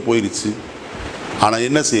 அது எங்கேயோ போயிடுச்சு. ஆனால்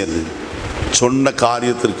என்ன செய்யறது? சொன்ன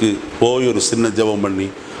காரியத்திற்கு போய் ஒரு சின்ன ஜெபம் பண்ணி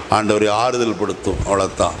ஆண்டவரை ஆறுதல் படுத்தும்,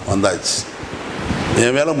 அவ்வளோதான், வந்தாச்சு,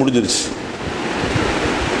 என் வேலை முடிஞ்சிருச்சு.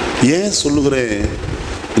 ஏன் சொல்லுகிறேன்?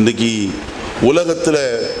 இன்றைக்கி உலகத்தில்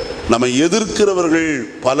நம்ம எதிர்க்கிறவர்கள்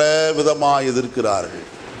பல விதமாக எதிர்க்கிறார்கள்.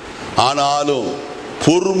 ஆனாலும்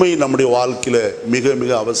பொறுமை நம்முடைய வாழ்க்கையில் மிக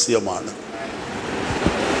மிக அவசியமானது.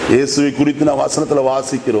 இயேசுவை குறித்து நான் வசனத்தில்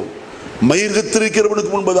வாசிக்கிறோம்,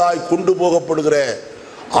 மயிர்கத்திருக்கிறவனுக்கு முன்பதாய் கொண்டு போகப்படுகிற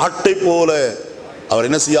ஆட்டை போல அவர்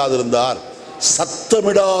என்ன செய்யாதிருந்தார்?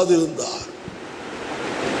 சத்தமிடாதிருந்தார்.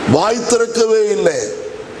 வாய் திறக்கவே இல்லை.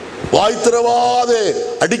 வாய் திறவாதே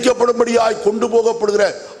அடிக்கப்படும்படியாய் கொண்டு போகப்படுகிற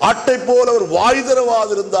ஆட்டை போல அவர் வாய்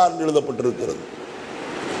திறவாதிருந்தார் என்று எழுதப்பட்டிருக்கிறது.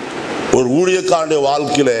 ஒரு ஊழியக்காரனுடைய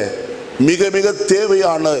வாழ்க்கையில மிக மிக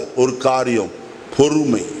தேவையான ஒரு காரியம்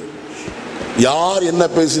பொறுமை. யார் என்ன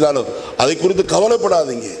பேசினாலும் அதை குறித்து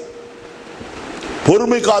கவலைப்படாதீங்க,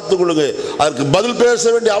 பொறுமை காத்துக் கொள்ளுங்க. அதற்கு பதில்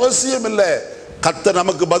பேச வேண்டிய அவசியம் இல்லை. கர்த்தர்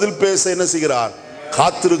நமக்கு பதில் பேச என்ன செய்கிறார்?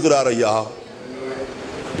 காத்திருக்கிறார். ஐயா,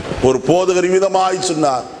 ஒரு போதகர் விதமாய்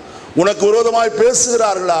சொன்னார், உனக்கு விரோதமாய்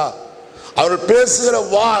பேசுகிறார்களா? அவர்கள் பேசுகிற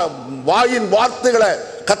வாயின் வார்த்தைகளை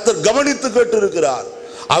கர்த்தர் கவனித்து கேட்டு இருக்கிறார்.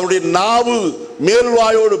 அவருடைய நாவு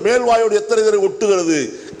மேல்வாயோடு எத்தனை தடவை ஒட்டுகிறது,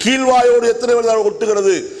 கீழ்வாயோடு எத்தனை தடவை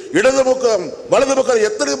ஒட்டுகிறது, இடது பக்கம் வலது பக்கம்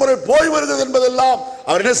எத்தனை முறை போய் வருகிறது என்பதெல்லாம்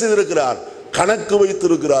அவர் என்ன செய்திருக்கிறார்? கணக்கு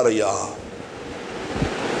வைத்திருக்கிறார். ஐயா,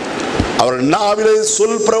 அவர் நாவிலே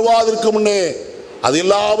சொல் பிரவாதற்கு முன்னே அது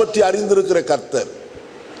எல்லாவற்றையும் அறிந்திருக்கிற கர்த்தர்.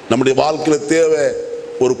 நம்முடைய வாழ்க்கையில தேவை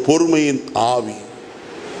ஒரு பொறுமையின் ஆவி.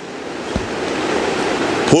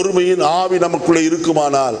 பொறுமையின் ஆவி நமக்குள்ளே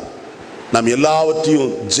இருக்குமானால் நாம்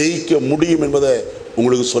எல்லாவற்றையும் ஜெயிக்க முடியும் என்பதை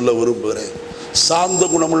உங்களுக்கு சொல்ல விரும்புகிறேன். சாந்த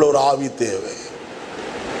குணமுள்ள ஒரு ஆவி தேவை.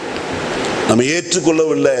 நம்ம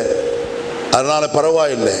ஏற்றுக்கொள்ளவில்லை, அதனால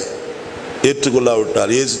பரவாயில்லை.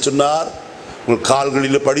 ஏற்றுக்கொள்ளாவிட்டால் இயேசு சொன்னார், உங்கள்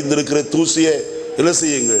கால்களில் படிந்திருக்கிற தூசியை என்ன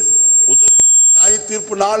செய்யுங்கள், நியாய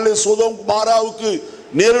தீர்ப்பு நாளில் சோதோம் குமாராவுக்கு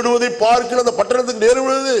நேரிடுவதை பார்க்கிற அந்த பட்டணத்துக்கு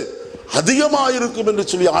நேரிடுவது அதிகமாயிருக்கும் என்று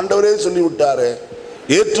சொல்லி ஆண்டவரே சொல்லிவிட்டாரு.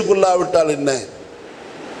 ஏற்றுக்கொள்ளாவிட்டால் என்ன,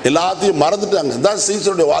 எல்லாத்தையும் மறந்துட்டாங்க. தான்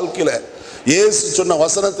சீசருடைய வாழ்க்கையில இயேசு சொன்ன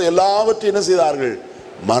வசனத்தை எல்லாவற்றையும் என்ன செய்தார்கள்,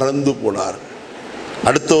 மறந்து போனார்கள்.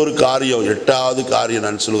 அடுத்த ஒரு காரியம், 8வது காரியம்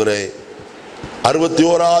நான் சொல்கிறேன்.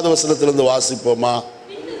 61வது வசனத்திலிருந்து வாசிப்போமா.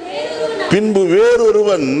 பின்பு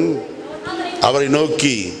வேறொருவன் அவரை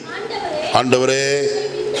நோக்கி, ஆண்டவரே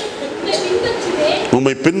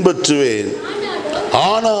உம்மை பின்பற்றுவேன்,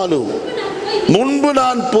 ஆனாலும் முன்பு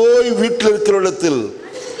நான் போய் வீட்டில் இருக்கிற இடத்தில்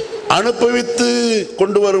அனுபவித்து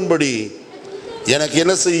கொண்டு வரும்படி எனக்கு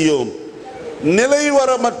என்ன செய்யும்,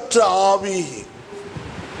 நிலைவரமற்ற ஆவி.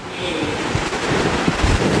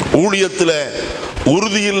 ஊழியத்தில்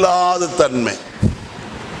உறுதியில்லாத தன்மை,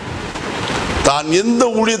 தான் எந்த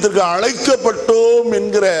ஊழியத்திற்கு அழைக்கப்பட்டோம்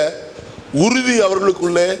என்கிற உறுதி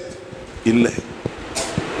அவர்களுக்குள்ளே இல்லை.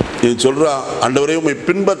 இது சொல்றான், ஆண்டவரே உம்மை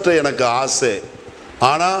பின்பற்ற எனக்கு ஆசை,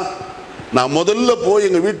 ஆனா நான் முதல்ல போய்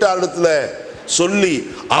எங்க வீட்டாரிடத்துல சொல்லி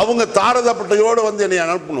அவங்க தாரதப்பட்டையோடு வந்து என்னை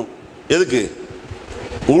அனுப்பணும். எதுக்கு?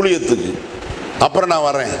 ஊழியத்துக்கு. அப்புறம் நான்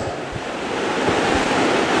வரேன்.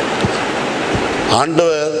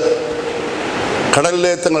 ஆண்டவர்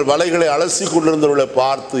கடலிலே தங்கள் வலைகளை அலசி கொண்டிருந்தவர்களை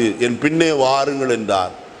பார்த்து என் பின்னே வாருங்கள்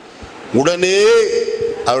என்றார். உடனே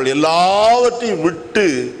அவர்கள் எல்லாவற்றையும் விட்டு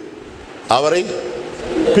அவரை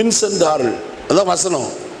பின் சென்றார்கள். அதான் வசனம்.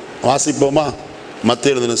 வாசிப்போமா.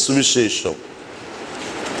 மத்தேயு எழுதின சுவிசேஷம்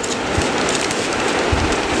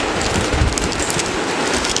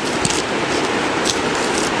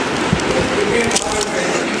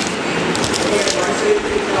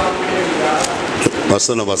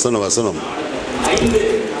 5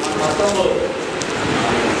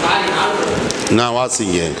 நான்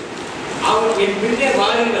வாசிங்க.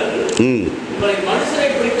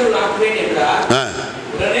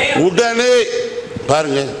 உடனே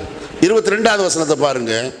பாருங்க, 22வது வசனத்தை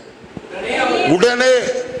பாருங்க. உடனே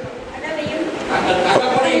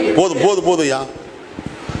போதும்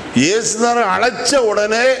இயேசுதான அழைச்ச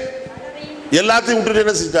உடனே எல்லாத்தையும் விட்டுட்டு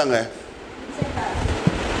என்ன செஞ்சாங்க,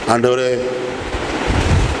 ஆண்டவரே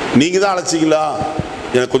நீங்க தான் அழைச்சிங்களா,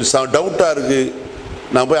 எனக்கு கொஞ்சம் டவுட்டா இருக்கு,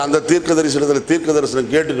 நான் போய் அந்த தீர்க்க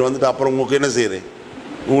தரிசனம் கேட்டுட்டு வந்துட்டு அப்புறம் உங்களுக்கு என்ன செய்யறேன்,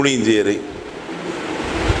 ஊழியம் செய்யறேன்.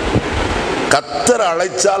 கர்த்தர்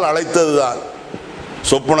அழைச்சால் அழைத்தது தான்.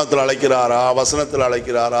 சொப்பனத்தில் அழைக்கிறாரா, வசனத்தில்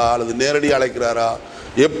அழைக்கிறாரா, அல்லது நேரடி அழைக்கிறாரா,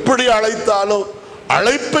 எப்படி அழைத்தாலும்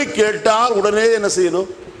அழைப்பை கேட்டால் உடனே என்ன செய்யணும்,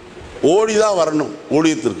 ஓடிதான் வரணும்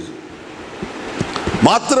ஊழியத்திற்கு.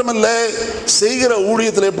 மாத்திரமல்ல, செய்கிற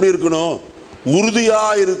ஊழியத்தில் எப்படி இருக்கணும், உறுதியா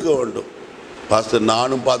இருக்க வேண்டும். பாஸ்டர்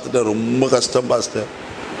நானும் பார்த்துட்டேன், ரொம்ப கஷ்டம் பாஸ்டர்.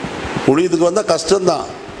 ஊழியத்துக்கு வந்தா கஷ்டம்தான்,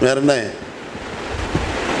 வேற என்ன.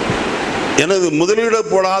 எனது முதலீடு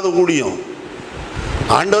போடாத ஊழியம்.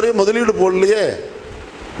 ஆண்டவரே முதலீடு போடலையே.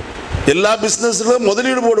 எல்லா பிசினஸ்ல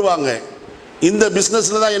முதலீடு போடுவாங்க, இந்த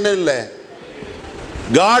பிசினஸ்ல தான் என்ன இல்லை,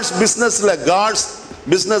 காட்ஸ்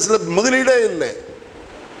பிசினஸ்ல முதலீடே இல்லை.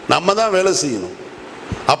 நம்ம தான் வேலை செய்யணும்,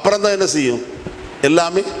 அப்புறம் தான் என்ன செய்யும்,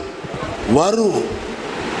 எல்லாமே வரும்.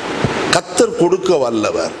 கர்த்தர் கொடுக்க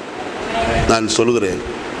வல்லவர். நான் சொல்கிறேன்,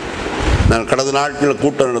 நான் கடந்த நாட்களில்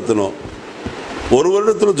கூட்டம் நடத்தினோம், ஒரு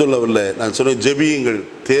வருடத்திலும் சொல்லவில்லை. நான் சொன்னேன், ஜெபியுங்கள்,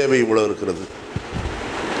 தேவை இவ்வளவு இருக்கிறது.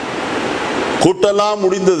 கூட்டெல்லாம்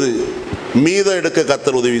முடிந்தது, மீதம் எடுக்க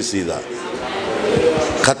கர்த்தர் உதவி செய்தார்.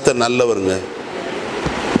 கர்த்தர் நல்லவருங்க.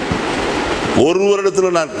 ஒரு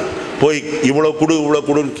வருடத்தில் நான் போய் இவ்வளவு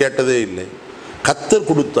கொடுன்னு கேட்டதே இல்லை. கர்த்தர்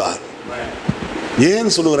கொடுத்தார்.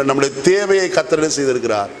 ஏன் சொல்லுகிறேன், நம்முடைய தேவையை கர்த்தர் என்ன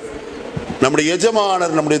செய்திருக்கிறார். நம்முடைய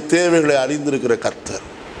எஜமானர் நம்முடைய தேவைகளை அறிந்திருக்கிற கர்த்தர்.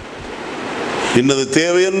 இன்னது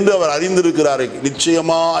தேவை என்று அவர் அறிந்திருக்கிறார்,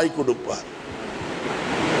 நிச்சயமாய் கொடுப்பார்.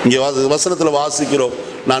 இங்கே வசனத்தில் வாசிக்கிறோம்,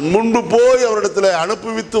 நான் முன்பு போய் அவரிடத்துல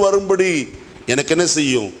அனுப்புவித்து வரும்படி எனக்கு என்ன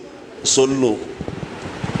செய்யும் சொல்லும்.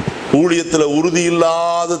 ஊழியத்தில் உறுதி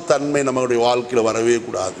இல்லாத தன்மை நம்மளுடைய வாழ்க்கையில் வரவே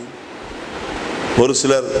கூடாது. ஒரு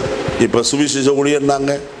சிலர் இப்ப சுவிசேஷ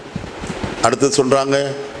ஊழியர்னாங்க, அடுத்து சொல்றாங்க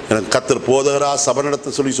எனக்கு கர்த்தர் போதகரா சபை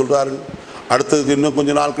நடத்த சொல்லி சொல்றாரு. அடுத்தது இன்னும்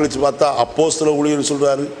கொஞ்ச நாள் கழிச்சு பார்த்தா அப்போஸ்தல ஊழியர்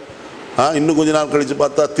சொல்றாரு. இன்னும் கொஞ்ச நாள் கழிச்சு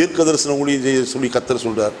பார்த்தா தீர்க்க தரிசன ஊழியம் செய்ய சொல்லி கர்த்தர்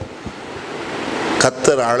சொல்றார்.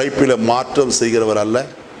 கர்த்தர் அழைப்பில மாற்றம் செய்கிறவர்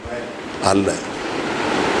அல்ல.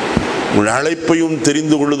 உங்கள் அழைப்பையும்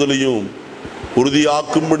தெரிந்து கொள்ளுதலையும்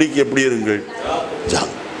உறுதியாக்கும்படிக்கு எப்படி இருங்கள்.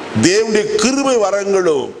 தேவனுடைய கிருபை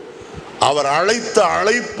வரங்களும் அவர் அழைத்த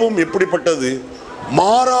அழைப்பும் எப்படிப்பட்டது?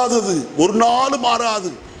 மாறாதது, ஒரு நாள்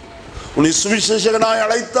மாறாது. உன்னை சுவிசேஷகனாய்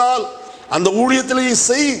அழைத்தால் அந்த ஊழியத்திலேயே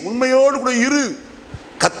செய், உண்மையோடு கூட இரு.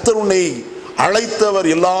 கர்த்தர் உன்னை அழைத்தவர்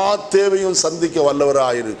எல்லா தேவையும் சந்திக்க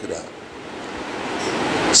வல்லவராயிருக்கிறார்.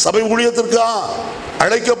 சபை ஊழியத்திற்கா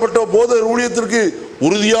அழைக்கப்பட்ட போதகர் ஊழியத்திற்கு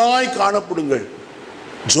உறுதியாய் காணப்படுங்கள்,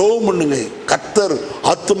 ஜெபம் பண்ணுங்க. கர்த்தர்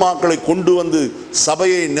ஆத்துமாக்களை கொண்டு வந்து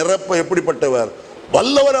சபையை நிரப்ப எப்படிப்பட்டவர்?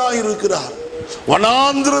 வல்லவராயிருக்கிறார்.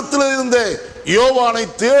 வனாந்திரத்தில் இருந்த யோவானை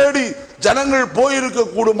தேடி ஜனங்கள் போயிருக்க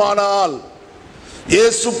கூடுமானால்,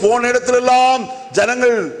 இயேசு போன இடத்திலெல்லாம்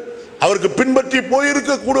ஜனங்கள் அவருக்கு பின்பற்றி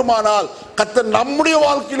போயிருக்க கூடுமானால், கர்த்தர் நம்முடைய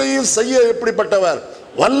வாழ்க்கையிலையும் செய்ய எப்படிப்பட்டவர்?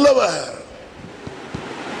 வல்லவர்.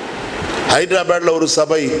 ஹைதராபாத்ல ஒரு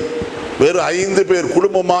சபை, வெறும் 5 பேர்,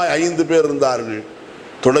 குடும்பமாய் 5 பேர் இருந்தார்கள்,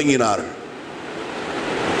 தொடங்கினார்கள்.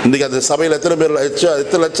 இன்னைக்கு அந்த சபையில் எத்தனை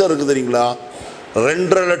லட்சம் இருக்கு தெரியுங்களா?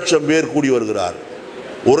 2.5 லட்சம் பேர் கூடி வருகிறார்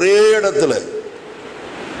ஒரே இடத்துல.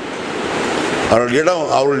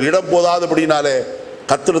 அவர்கள் இடம் போதாதபடினாலே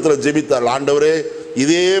கர்த்தரிடத்தில் ஜெபித்தார், ஆண்டவரே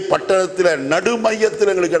இதே பட்டணத்தில் நடு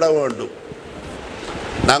மையத்தில் எங்களுக்கு இடம் வேண்டும்.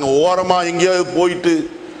 நாங்கள் ஓரமாக எங்கேயாவது போயிட்டு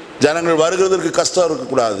ஜனங்கள் வருகிறதற்கு கஷ்டம்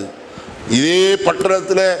இருக்கக்கூடாது. இதே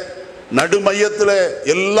பட்டணத்தில் நடு மையத்தில்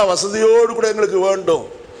எல்லா வசதியோடு கூட எங்களுக்கு வேண்டும்.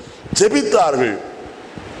 ஜெபித்தார்கள்.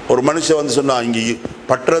 ஒரு மனுஷன் வந்து சொன்னா, இங்கே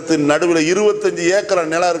பட்டணத்தின் நடுவில் 25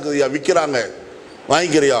 ஏக்கர் நிலம் இருக்குதுயா, விற்கிறாங்க,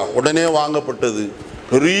 வாங்கிக்கிறியா? உடனே வாங்கப்பட்டது.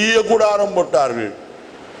 பெரிய கூடாரம் போட்டார்கள்.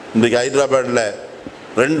 இன்றைக்கு ஹைதராபாத்ல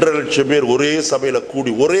 2.5 லட்சம் பேர் ஒரே சபையில்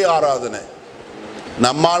கூடி ஒரே ஆராதனை.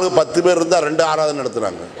 நம்ம ஆளு 10 பேர் இருந்தால் 2 ஆராதனை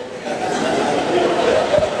நடத்துறாங்க.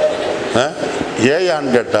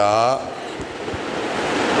 ஏயான்னு கேட்டா,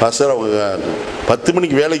 10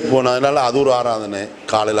 மணிக்கு வேலைக்கு போனதுனால அது ஒரு ஆராதனை,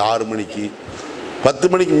 காலையில் 6 மணிக்கு. 10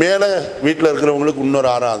 மணிக்கு மேலே வீட்டில் இருக்கிறவங்களுக்கு இன்னொரு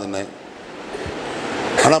ஆராதனை.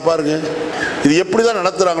 ஆனால் பாருங்க, இது எப்படி தான்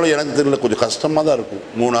நடத்துகிறாங்களோ எனக்கு தெரியல. கொஞ்சம் கஷ்டமாக தான் இருக்கும்.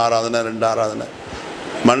 3 ஆராதனை 2 ஆராதனை,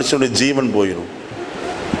 மனுஷனுடைய ஜீவன் போயிடும்.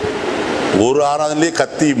 ஒரு ஆராதனையிலேயே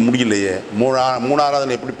கத்தி முடியலையே, 3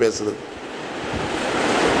 ஆராதனை எப்படி பேசுறது?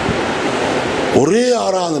 ஒரே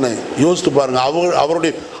ஆராதனை. யோசித்து பாருங்க.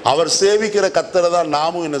 அவர் சேவிக்கிற கர்த்தரை தான்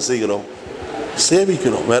நாமும் என்ன செய்கிறோம்?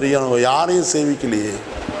 சேவிக்கிறோம். வேற யாரையும் சேவிக்கலையே.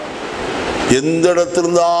 எந்த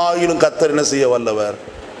இடத்திலிருந்தாயிலும் கர்த்தர் என்ன செய்ய வல்லவர்?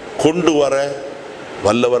 கொண்டு வர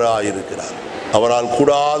வல்லவராயிருக்கிறார். அவரால்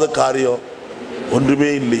கூடாத காரியம் ஒன்றுமே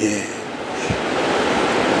இல்லையே.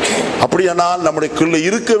 அப்படியானால் நம்முடைய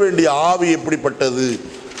இருக்க வேண்டிய ஆவி எப்படிப்பட்டது?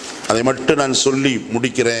 அதை மட்டும் நான் சொல்லி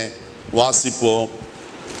முடிக்கிறேன். வாசிப்போம்.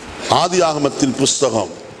 ஆதியாகமத்தின்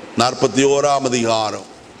புஸ்தகம் 41ஆம் அதிகாரம்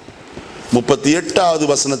 38வது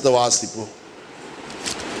வசனத்தை வாசிப்போம்.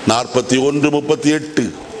 41:38.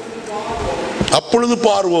 அப்பொழுது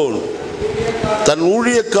பார்வோன் தன்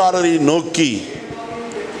ஊழியக்காரரை நோக்கி,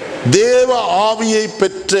 தேவ ஆவியை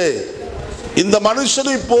பெற்ற இந்த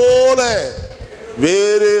மனுஷனை போல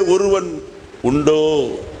வேறே ஒருவன் உண்டோ?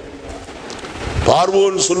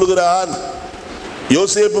 பார்வோன் சொல்லுகிறான்,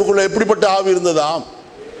 யோசேப்புக்குள்ள எப்படிப்பட்ட ஆவி இருந்ததாம்?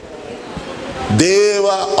 தேவ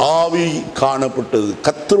ஆவி காணப்பட்டது.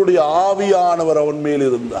 கர்த்தருடைய ஆவியானவர் அவன் மேல்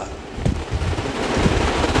இருந்தார்.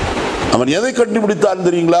 அவன் எதை கண்டுபிடித்தான்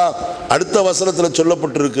தெரியுங்களா? அடுத்த வசனத்தில்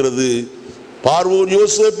சொல்லப்பட்டிருக்கிறது, பார்வோன்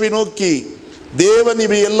யோசேப்பை நோக்கி, தேவன்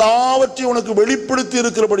இவை எல்லாவற்றையும் உனக்கு வெளிப்படுத்தி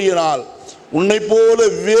இருக்கிறபடியினால் உன்னை போல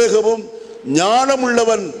விவேகமும் ஞானம்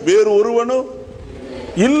உள்ளவன் வேறு ஒருவனும்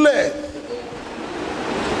இல்லை.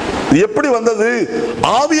 எப்படி வந்தது?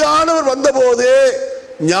 ஆவியானவர் வந்த போதே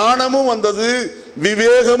ஞானமும் வந்தது,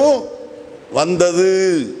 விவேகமும் வந்தது.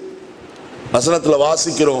 வசனத்தில்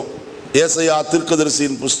வாசிக்கிறோம். ஏசாயா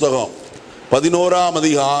தீர்க்கதரிசியின் புஸ்தகம் 11ஆம்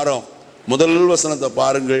அதிகாரம் முதல் வசனத்தை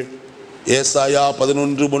பாருங்கள். ஏசாயா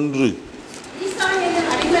 11:1.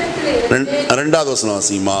 2வது வசனம்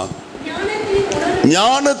வாசிமா.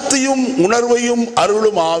 ஞானத்தையும் உணர்வையும்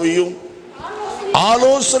அருளும் ஆவியும்,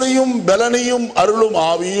 ஆலோசனையும் பலனையும் அருளும்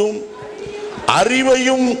ஆவியும்,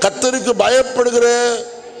 அறிவையும் கர்த்தருக்கு பயப்படுகிற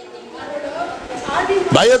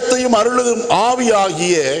பயத்தையும் அருளும்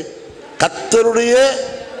ஆவியாகிய கர்த்தருடைய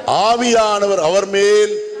ஆவியானவர் அவர்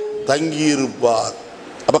மேல் தங்கியிருப்பார்.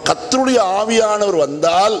 அப்ப கர்த்தருடைய ஆவியானவர்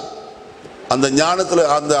வந்தால் அந்த ஞானத்துல,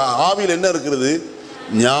 அந்த ஆவியில் என்ன இருக்கிறது?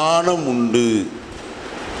 ஞானம் உண்டு.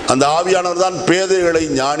 அந்த ஆவியானவர் தான் பேதைகளை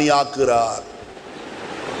ஞானியாக்குறார்.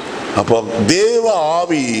 அப்போ தேவ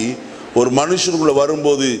ஆவி ஒரு மனுஷனுக்குள்ள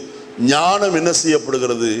வரும்போது ஞானம் என்ன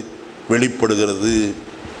செய்யப்படுகிறது? வெளிப்படுகிறது.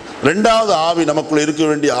 2வது ஆவி நமக்குள்ள இருக்க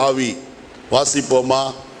வேண்டிய ஆவி வாசிப்போமா?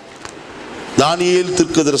 தானியேல்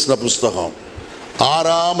தீர்க்கதரிசன புஸ்தகம்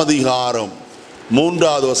 6ஆம் அதிகாரம்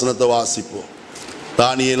 3வது வசனத்தை வாசிப்போம்.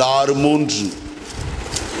 தானியேல் 6:3.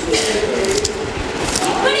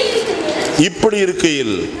 இப்படி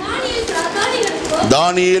இருக்கையில்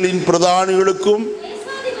தானியேலின் பிரதானிகளுக்கும்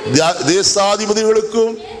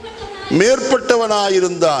தேசாதிபதிகளுக்கும்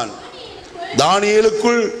மேற்பட்டவனாயிருந்தான்.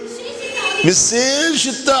 தானியேலுக்குள்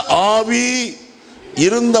விசேஷித்த ஆவி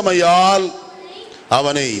இருந்தமையால்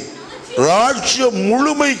அவனை ராஜ்யம்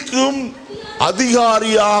முழுமைக்கும்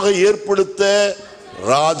அதிகாரியாக ஏற்படுத்த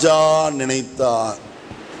ராஜா நினைத்தார்.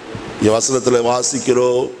 வசனத்தில்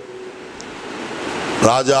வாசிக்கிறோம்,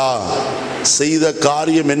 ராஜா செய்த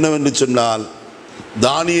காரியம் என்னவென்று சொன்னால்,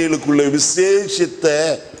 தானியேலுக்குள்ள விசேஷித்த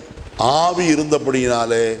ஆவி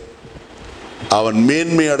இருந்தபடியினாலே அவன்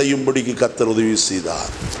மேன்மை அடையும்படிக்கு கர்த்தர் உதவி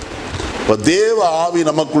செய்தார். இப்போ தேவ ஆவி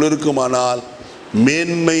நமக்குள் இருக்குமானால்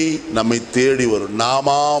மேன்மை நம்மை தேடி வரும்.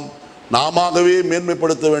 நாமவே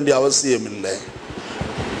மேன்மைப்படுத்த வேண்டிய அவசியம் இல்லை.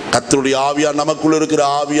 கர்த்தருடைய ஆவியார் நமக்குள் இருக்கிற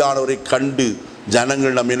ஆவியானவரை கண்டு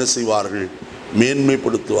ஜனங்கள் நம்ம என்ன செய்வார்கள்?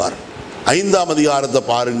 மேன்மைப்படுத்துவார்கள். 5ஆம் அதிகாரத்தை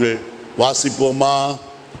பாருங்கள், வாசிப்போமா?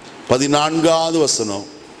 14வது வசனம்.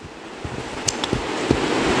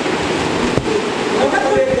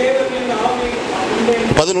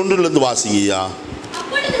 பதினொன்றிலிருந்து வாசிங்கய்யா.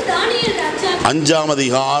 5ஆம்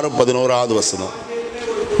அதிகாரம் 11வது வசனம்.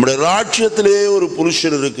 நம்முடைய ராஜ்யத்திலே ஒரு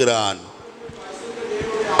புருஷன் இருக்கிறான்,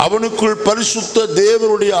 அவனுக்குள் பரிசுத்த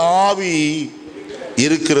தேவனுடைய ஆவி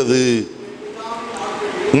இருக்கிறது.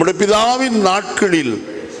 நம்முடைய பிதாவின் நாட்களில்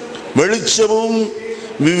வெளிச்சமும்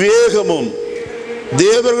விவேகமும்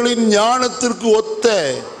தேவர்களின் ஞானத்திற்கு ஒத்த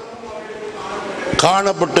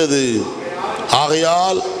காணப்பட்டது.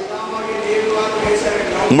 ஆகையால்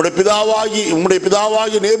உம்முடைய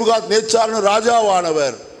பிதாவாகி நேபுகாத்நேச்சார்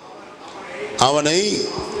ராஜாவானவர் அவனை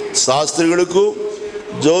சாஸ்திரிகளுக்கும்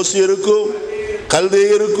ஜோசியருக்கும்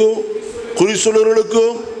கல்தேயருக்கும்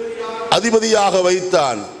குறிசொல்லர்களுக்கும் அதிபதியாக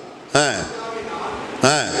வைத்தான்.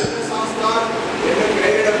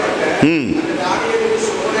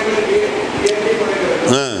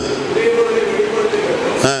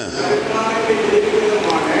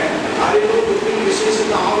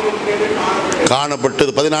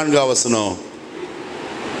 காணப்பட்டது. 14வது வசனம்.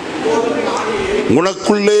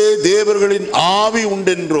 உனக்குள்ளே தேவர்களின் ஆவி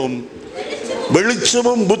உண்டென்றும்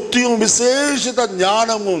வெளிச்சமும் புத்தியும் விசேஷித்த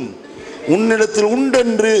ஞானமும்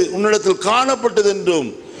உன்னிடத்தில் காணப்பட்டது என்றும்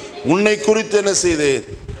உன்னை குறித்து என்ன செய்தேன்?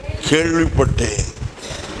 கேள்விப்பட்டேன்.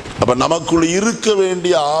 அப்ப நமக்குள் இருக்க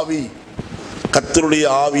வேண்டிய ஆவி கர்த்தருடைய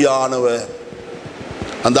ஆவியானவர்.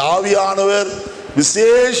 அந்த ஆவியானவர்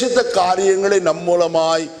விசேஷித்த காரியங்களை நம்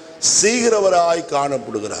மூலமாய் செய்கிறவராய்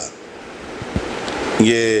காணப்படுகிறார்.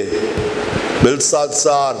 இங்கே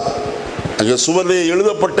பெல்சாத்சார் அங்கே சுவரிலே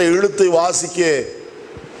எழுதப்பட்ட எழுத்தை வாசிக்க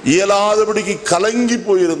இயலாதபடிக்கு கலங்கி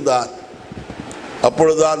போயிருந்தார்.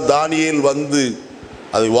 அப்பொழுதுதான் தானியேல் வந்து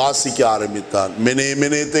அதை வாசிக்க ஆரம்பித்தான். மெனே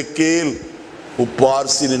மெனே தெக்கேல்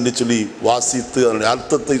உப்பார்சின் என்று சொல்லி வாசித்து அதனுடைய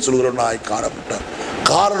அர்த்தத்தை சொல்கிறவனாய் காணப்பட்டார்.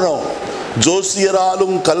 காரணம்,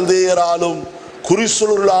 ஜோசியராலும் கல்தேயராலும்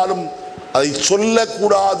குறிசொல்லர்களாலும் அதை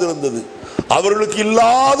சொல்லக்கூடாது இருந்தது. அவர்களுக்கு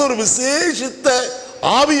இல்லாத ஒரு விசேஷித்த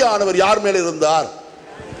ஆவியானவர் யார் மேல் இருந்தார்?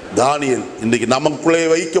 தானியேல். இன்றைக்கு நமக்குள்ளே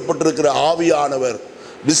வைக்கப்பட்டிருக்கிற ஆவியானவர்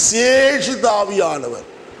விசேஷித்த ஆவியானவர்,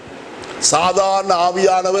 சாதாரண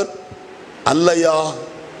ஆவியானவர் அல்லையா.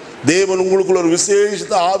 தேவன் உங்களுக்கு ஒரு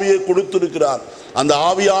விசேஷித்த ஆவியை கொடுத்திருக்கிறார். அந்த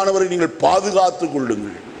ஆவியானவரை நீங்கள் பாதுகாத்துக்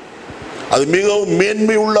கொள்ளுங்கள். அது மிகவும்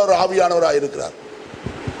மேன்மை உள்ள ஒரு ஆவியானவராக இருக்கிறார்.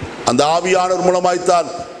 அந்த ஆவியானவர் மூலமாய்த்தான்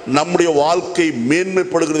நம்முடைய வாழ்க்கை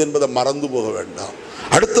மேன்மைப்படுகிறது என்பதை மறந்து போக வேண்டாம்.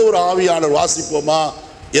 அடுத்த ஒரு ஆவியானவர் வாசிப்போமா?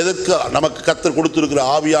 எதற்கு நமக்கு கர்த்தர் கொடுத்திருக்கிற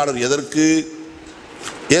ஆவியானவர் எதற்கு?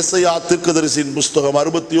 ஏசாயா தீர்க்கதரிசியின் புஸ்தகம்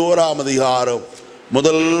 61ஆம் அதிகாரம்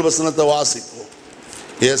 1 வசனத்தை வாசிப்போம்.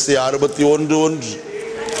 ஏசாயா 61:1.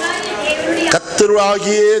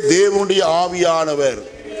 கர்த்தராகிய தேவனுடைய ஆவியானவர்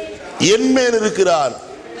என் மேல் இருக்கிறார்,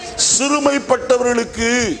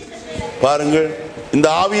 சிறுமைப்பட்டவர்களுக்கு. பாருங்கள், இந்த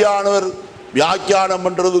ஆவியானவர் வியாக்கியானம்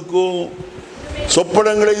பண்றதுக்கும்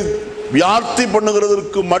சொப்பனங்களை வியார்த்தி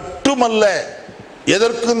பண்ணுகிறதற்கு மட்டுமல்ல,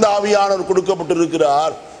 எதற்கு இந்த ஆவியானவர்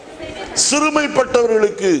கொடுக்கப்பட்டிருக்கிறார்?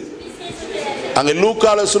 சிறுமைப்பட்டவர்களுக்கு. அங்கே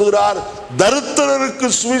லூக்கால சொல்கிறார், தரித்திரருக்கு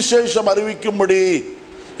சுவிசேஷம் அறிவிக்கும்படி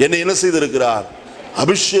என்னை என்ன செய்திருக்கிறார்?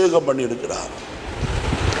 அபிஷேகம் பண்ணி இருக்கிறார்.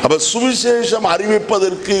 அப்ப சுவிசேஷம்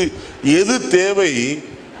அறிவிப்பதற்கு எது தேவை?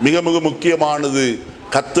 மிக மிக முக்கியமானது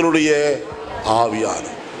கர்த்தருடைய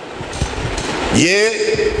ஆவியானவர்.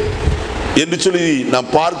 என்று சொல்லி நாம்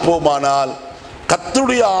பார்ப்போமானால்,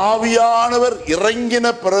 கர்த்தருடைய ஆவியானவர் இறங்கின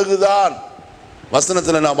பிறகுதான்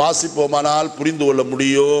வசனத்தில் நாம் வாசிப்போமானால் புரிந்து கொள்ள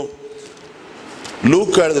முடியும்.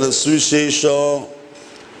 லூக்கா எழுதின சுவிசேஷம்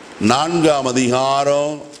 4ஆம்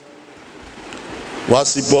அதிகாரம்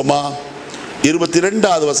வாசிப்போமா?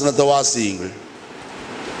 22வது வசனத்தை வாசியுங்கள்.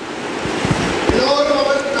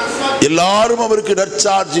 எல்லாரும் அவருக்கு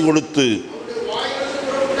நற்சாட்சி கொடுத்து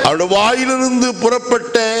அவருடைய வாயிலிருந்து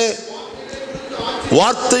புறப்பட்ட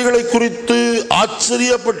வார்த்தைகளை குறித்து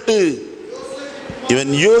ஆச்சரியப்பட்டு,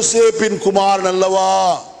 இவன் யோசேப்பின் குமாரன் அல்லவா?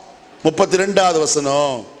 32வது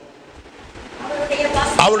வசனம்.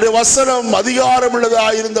 அவருடைய வசனம் அதிகாரம்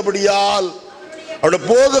உள்ளதாயிருந்தபடியால் அவருடைய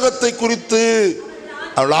போதகத்தை குறித்து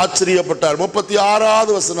அவள் ஆச்சரியப்பட்டார்.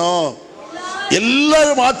 36வது வசனம்.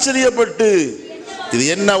 எல்லாரும் ஆச்சரியப்பட்டு, இது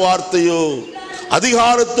என்ன வார்த்தையோ,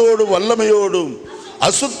 அதிகாரத்தோடும் வல்லமையோடும்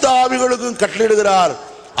அசுத்த ஆவிகளுக்கும் கட்டளையிடுகிறார்,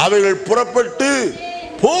 அவைகள் புறப்பட்டு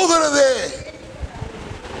போகிறதே.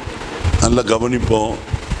 நல்ல கவனிப்போம்.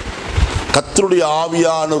 கர்த்தருடைய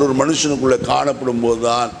ஆவியான ஒரு மனுஷனுக்குள்ள காணப்படும்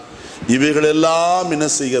போதுதான் இவைகள் எல்லாம் என்ன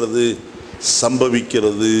செய்கிறது?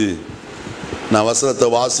 சம்பவிக்கிறது. நான் வசனத்தை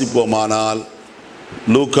வாசிப்போமானால்,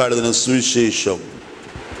 லூக்கா எழுதின சுவிசேஷம்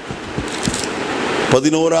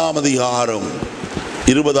 11ஆம் அதிகாரம்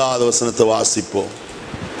 20வது வசனத்தை வாசிப்போம்.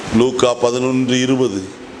 லூக்கா 11:20.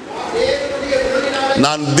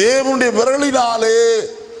 நான் தேவனுடைய விரலினாலே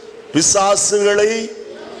பிசாசுகளை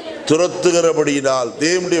துரத்துகிறபடியினால்.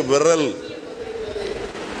 தேவனுடைய விரல்.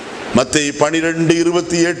 மத்தேயு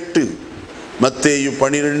 12:28. மத்தேயு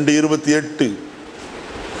 12:28.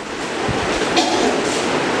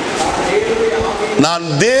 நான்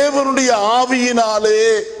தேவனுடைய ஆவியினாலே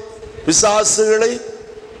பிசாசுகளை.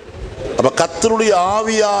 அப்ப கர்த்தருடைய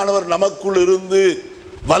ஆவியானவர் நமக்குள் இருந்து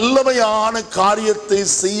வல்லமையான காரியத்தை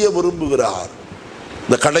செய்ய விரும்புகிறார்.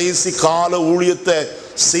 இந்த கடைசி கால ஊழியத்தை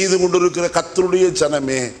செய்து கொண்டிருக்கிற கர்த்தருடைய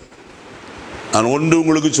ஜனமே, நான் ஒன்று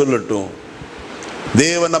உங்களுக்கு சொல்லட்டும்.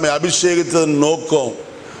 தேவன் நம்மை அபிஷேகித்ததன் நோக்கம்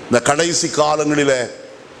இந்த கடைசி காலங்களில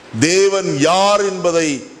தேவன் யார் என்பதை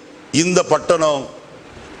இந்த பட்டணம்,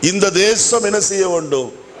 இந்த தேசம் என்ன செய்ய வேண்டும்?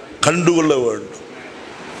 கண்டுகொள்ள வேண்டும்.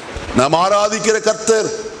 நாம் ஆராதிக்கிற கர்த்தர்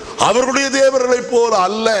அவர்களுடைய தேவர்களை போல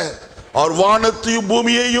அல்ல. அவர் வானத்தையும்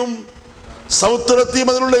பூமியையும் சமுத்திரத்தையும்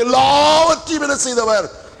அதில் உள்ள எல்லாவற்றையும் என்ன செய்தவர்?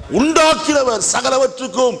 உண்டாக்கினவர்.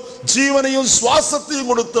 சகலவற்றுக்கும் ஜீவனையும் சுவாசத்தையும்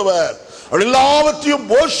கொடுத்தவர். அவர் எல்லாவற்றையும்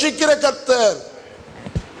போஷிக்கிற கர்த்தர்.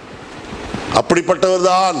 அப்படிப்பட்டவர்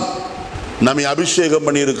தான் நம்மை அபிஷேகம்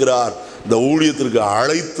பண்ணி இருக்கிறார், இந்த ஊழியத்திற்கு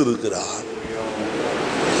அழைத்து இருக்கிறார்.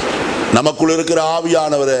 நமக்குள் இருக்கிற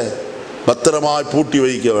ஆவியானவரை பத்திரமாய் பூட்டி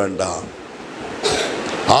வைக்க வேண்டாம்.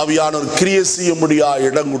 ஆவியானவர் கிரியை செய்ய முடியாது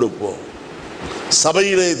இடம் கொடுப்போம்.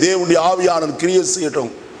 சபையிலே தேவனுடைய ஆவியானவர் கிரியை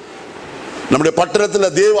செய்யட்டும். நம்முடைய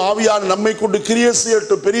பட்டணத்தில் தேவ ஆவியானவர் நம்மை கொண்டு கிரியை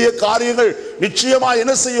செய்யட்டும். பெரிய காரியங்கள் நிச்சயமாக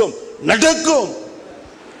என்ன செய்யும்? நடக்கும்.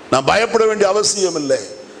 நாம் பயப்பட வேண்டிய அவசியம் இல்லை.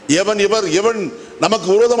 எவன் நமக்கு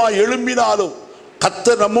விரோதமாக எழும்பினாலும்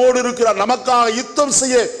கர்த்தர் நம்மோடு இருக்கிறார். நமக்காக யுத்தம்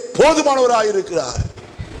செய்ய போதுமானவராக இருக்கிறார்.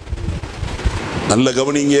 நல்ல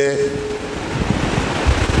கவனிங்க.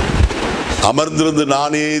 அமர்ந்திருந்து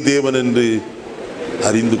நானே தேவன் என்று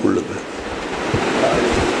அறிந்து கொள்ளுங்கள்.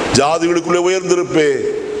 ஜாதிகளுக்குள்ளே உயர்ந்திருப்பேன்,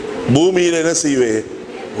 பூமியில் என்ன செய்வேன்?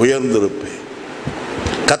 உயர்ந்திருப்பேன்.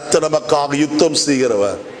 கர்த்தர் நமக்காக யுத்தம்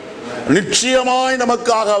செய்கிறவர். நிச்சயமாய்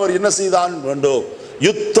நமக்காக அவர் என்ன செய்தான் வேண்டும்?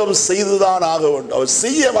 யுத்தம் செய்துதான் ஆக வேண்டும். அவர்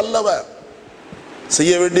செய்ய வல்லவர்.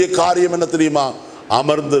 செய்ய வேண்டிய காரியம் என்ன தெரியுமா?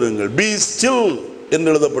 அமர்ந்திருங்கள். பி ஸ்டில் என்று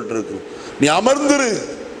எழுதப்பட்டிருக்கு. நீ அமர்ந்திரு,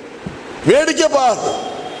 வேடிக்கை பார்.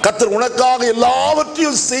 கர்த்தர் உனக்காக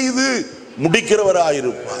எல்லாவற்றையும் செய்து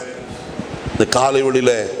முடிக்கிறவராயிருப்பார். இந்த காலை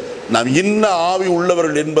வழியில நாம் இன்ன ஆவி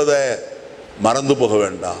உள்ளவர்கள் என்பதை மறந்து போக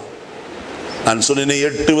வேண்டாம். நான் சொன்னேன்,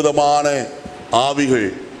 8 விதமான ஆவிகள்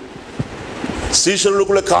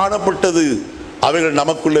சீஷர்களுக்குள்ள காணப்பட்டது. அவைகள்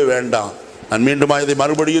நமக்குள்ளே வேண்டாம். நான் மீண்டும் இதை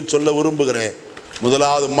மறுபடியும் சொல்ல விரும்புகிறேன்.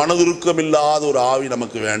 முதலாவது, மனதுருக்கம் இல்லாத ஒரு ஆவி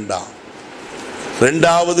நமக்கு வேண்டாம்.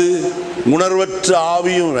 2வது, உணர்வற்ற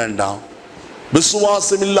ஆவியும் வேண்டாம்.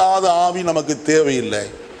 விசுவாசம் இல்லாத ஆவி நமக்கு தேவையில்லை.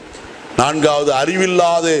 4வது,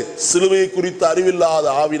 அறிவில்லாத, சிலுவை குறித்த அறிவில்லாத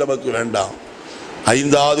ஆவி நமக்கு வேண்டாம்.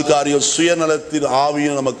 5வது காரியம், சுயநலத்தின்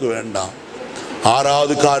ஆவியும் நமக்கு வேண்டாம்.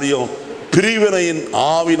 6வது காரியம், பிரிவினையின்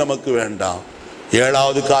ஆவி நமக்கு வேண்டாம்.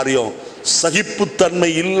 7வது காரியம், சகிப்புத்தன்மை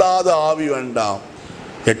இல்லாத ஆவி வேண்டாம்.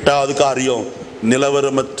 8வது காரியம்,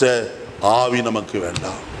 நிலவரமற்ற ஆவி நமக்கு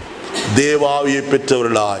வேண்டாம். தேவாவியை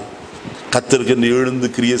பெற்றவர்களாய் கர்த்தருக்கு எழுந்து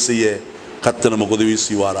கிரியை செய்ய கர்த்தர் நமக்கு உதவி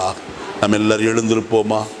செய்வாராக. நம்ம எல்லாரும்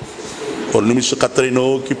எழுந்திருப்போமா? ஒரு நிமிஷம் கர்த்தரை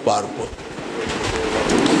நோக்கி பார்ப்போம்.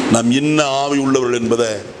 நாம் என்ன ஆவி உள்ளவர்கள்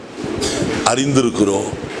என்பதை அறிந்திருக்கிறோம்.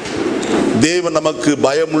 தேவன் நமக்கு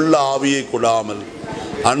பயமுள்ள ஆவியை கொடாமல்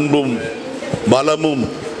அன்பும் பலமும்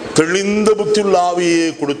தெளிந்த புத்தியுள்ள ஆவியை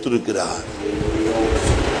கொடுத்திருக்கிறார்.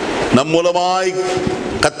 நம் மூலமாய்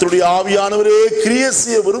கர்த்தருடைய ஆவியானவரே கிரியை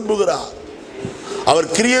செய்ய விரும்புகிறார். அவர்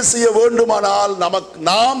கிரியை செய்ய வேண்டுமானால்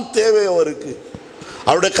நாம் தேவை அவருக்கு.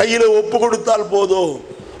 அவருடைய கையில ஒப்பு கொடுத்தால் போதும்.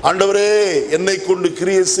 ஆண்டவரே என்னை கொண்டு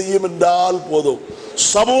கிரியை செய்யும் என்றால் போதும்.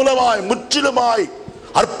 சமூலமாய் முற்றிலுமாய்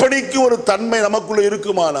அர்ப்பணிக்கு ஒரு தன்மை நமக்குள்ள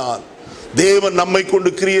இருக்குமானால் தேவன் நம்மை கொண்டு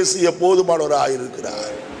கிரியை செய்ய போதுமானவராய்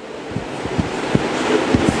இருக்கிறார்.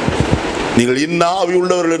 நீங்கள் இன்னாவி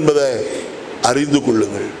உள்ளவர்கள் என்பதை அறிந்து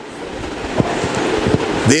கொள்ளுங்கள்.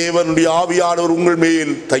 தேவனுடைய ஆவியானவர் உங்கள்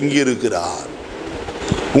மேல் தங்கி இருக்கிறார்.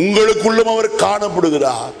 உங்களுக்குள்ளும் அவர்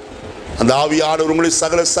காணப்படுகிறார். அந்த ஆவியானவர் உங்களை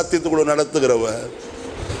சகல சத்தியத்துக்குள்ள நடத்துகிறவர்.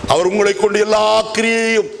 அவர் உங்களை கொண்டு எல்லா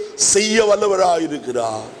கிரியையும் செய்ய வல்லவராய்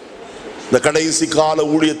இருக்கிறார். இந்த கடைசி கால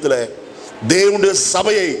ஊழியத்தில் தேவனுடைய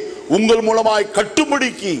சபையை உங்கள் மூலமாய்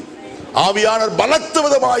கட்டும்படிக்கு ஆவியானவர் பலத்த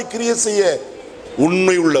விதமாய் கிரியை செய்ய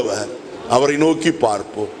உண்மை உள்ளவர். அவரை நோக்கி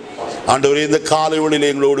பார்ப்போம். ஆண்டவரே, இந்த காலை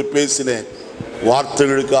வேளையிலே எங்களோடு பேசின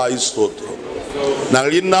வார்த்தைகளுக்கு ஸ்தோத்திரம்.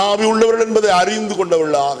 நாங்கள் இன்னாவி உள்ளவர்கள் என்பதை அறிந்து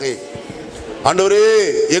கொண்டவர்களாக ஆண்டவரே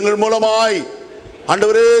எங்கள் மூலமாய்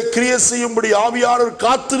ஆண்டவரே கிரியை செய்யும்படி ஆவியானவர்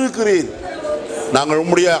காத்திருக்கிறேன். நாங்கள்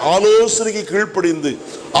உம்முடைய ஆலோசனைக்கு கீழ்ப்படிந்து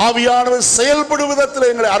ஆவியானவர் செயல்படும் விதத்தில்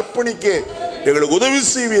எங்களை அர்ப்பணிக்க எங்களுக்கு உதவி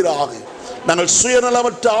செய்வீராக. நாங்கள்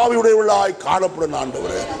சுயநலமற்ற ஆவியுடையவர்களாய் காணப்படும்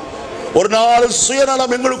ஆண்டவரே. ஒரு நாள்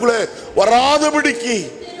சுயநலம் எங்களுக்குள்ளே வராதபடிக்கு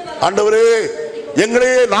ஆண்டவரே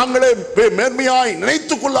நாங்களே மேன்மையாய்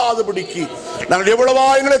நினைத்துக் கொள்ளாதபடிக்கு நாங்கள் எவ்வளவா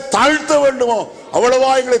எங்களை தாழ்த்த வேண்டுமோ அவ்வளவா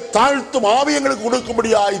எங்களை தாழ்த்தும் ஆவி எங்களுக்கு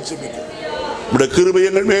கொடுக்கும்படியாய் ஜெபிக்கிறோம். உம்முடைய கிருபை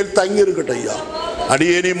எங்கள் மேல் தங்கி இருக்கட்டும் ஐயா.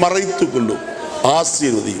 அடியேனை மறைத்துக் கொள்ளும்,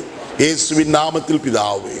 ஆசீர்வதியும். இயேசுவின் நாமத்தில்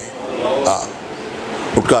பிதாவே.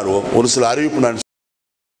 உட்காருவோம். ஒரு சில அறிவிப்பு நான்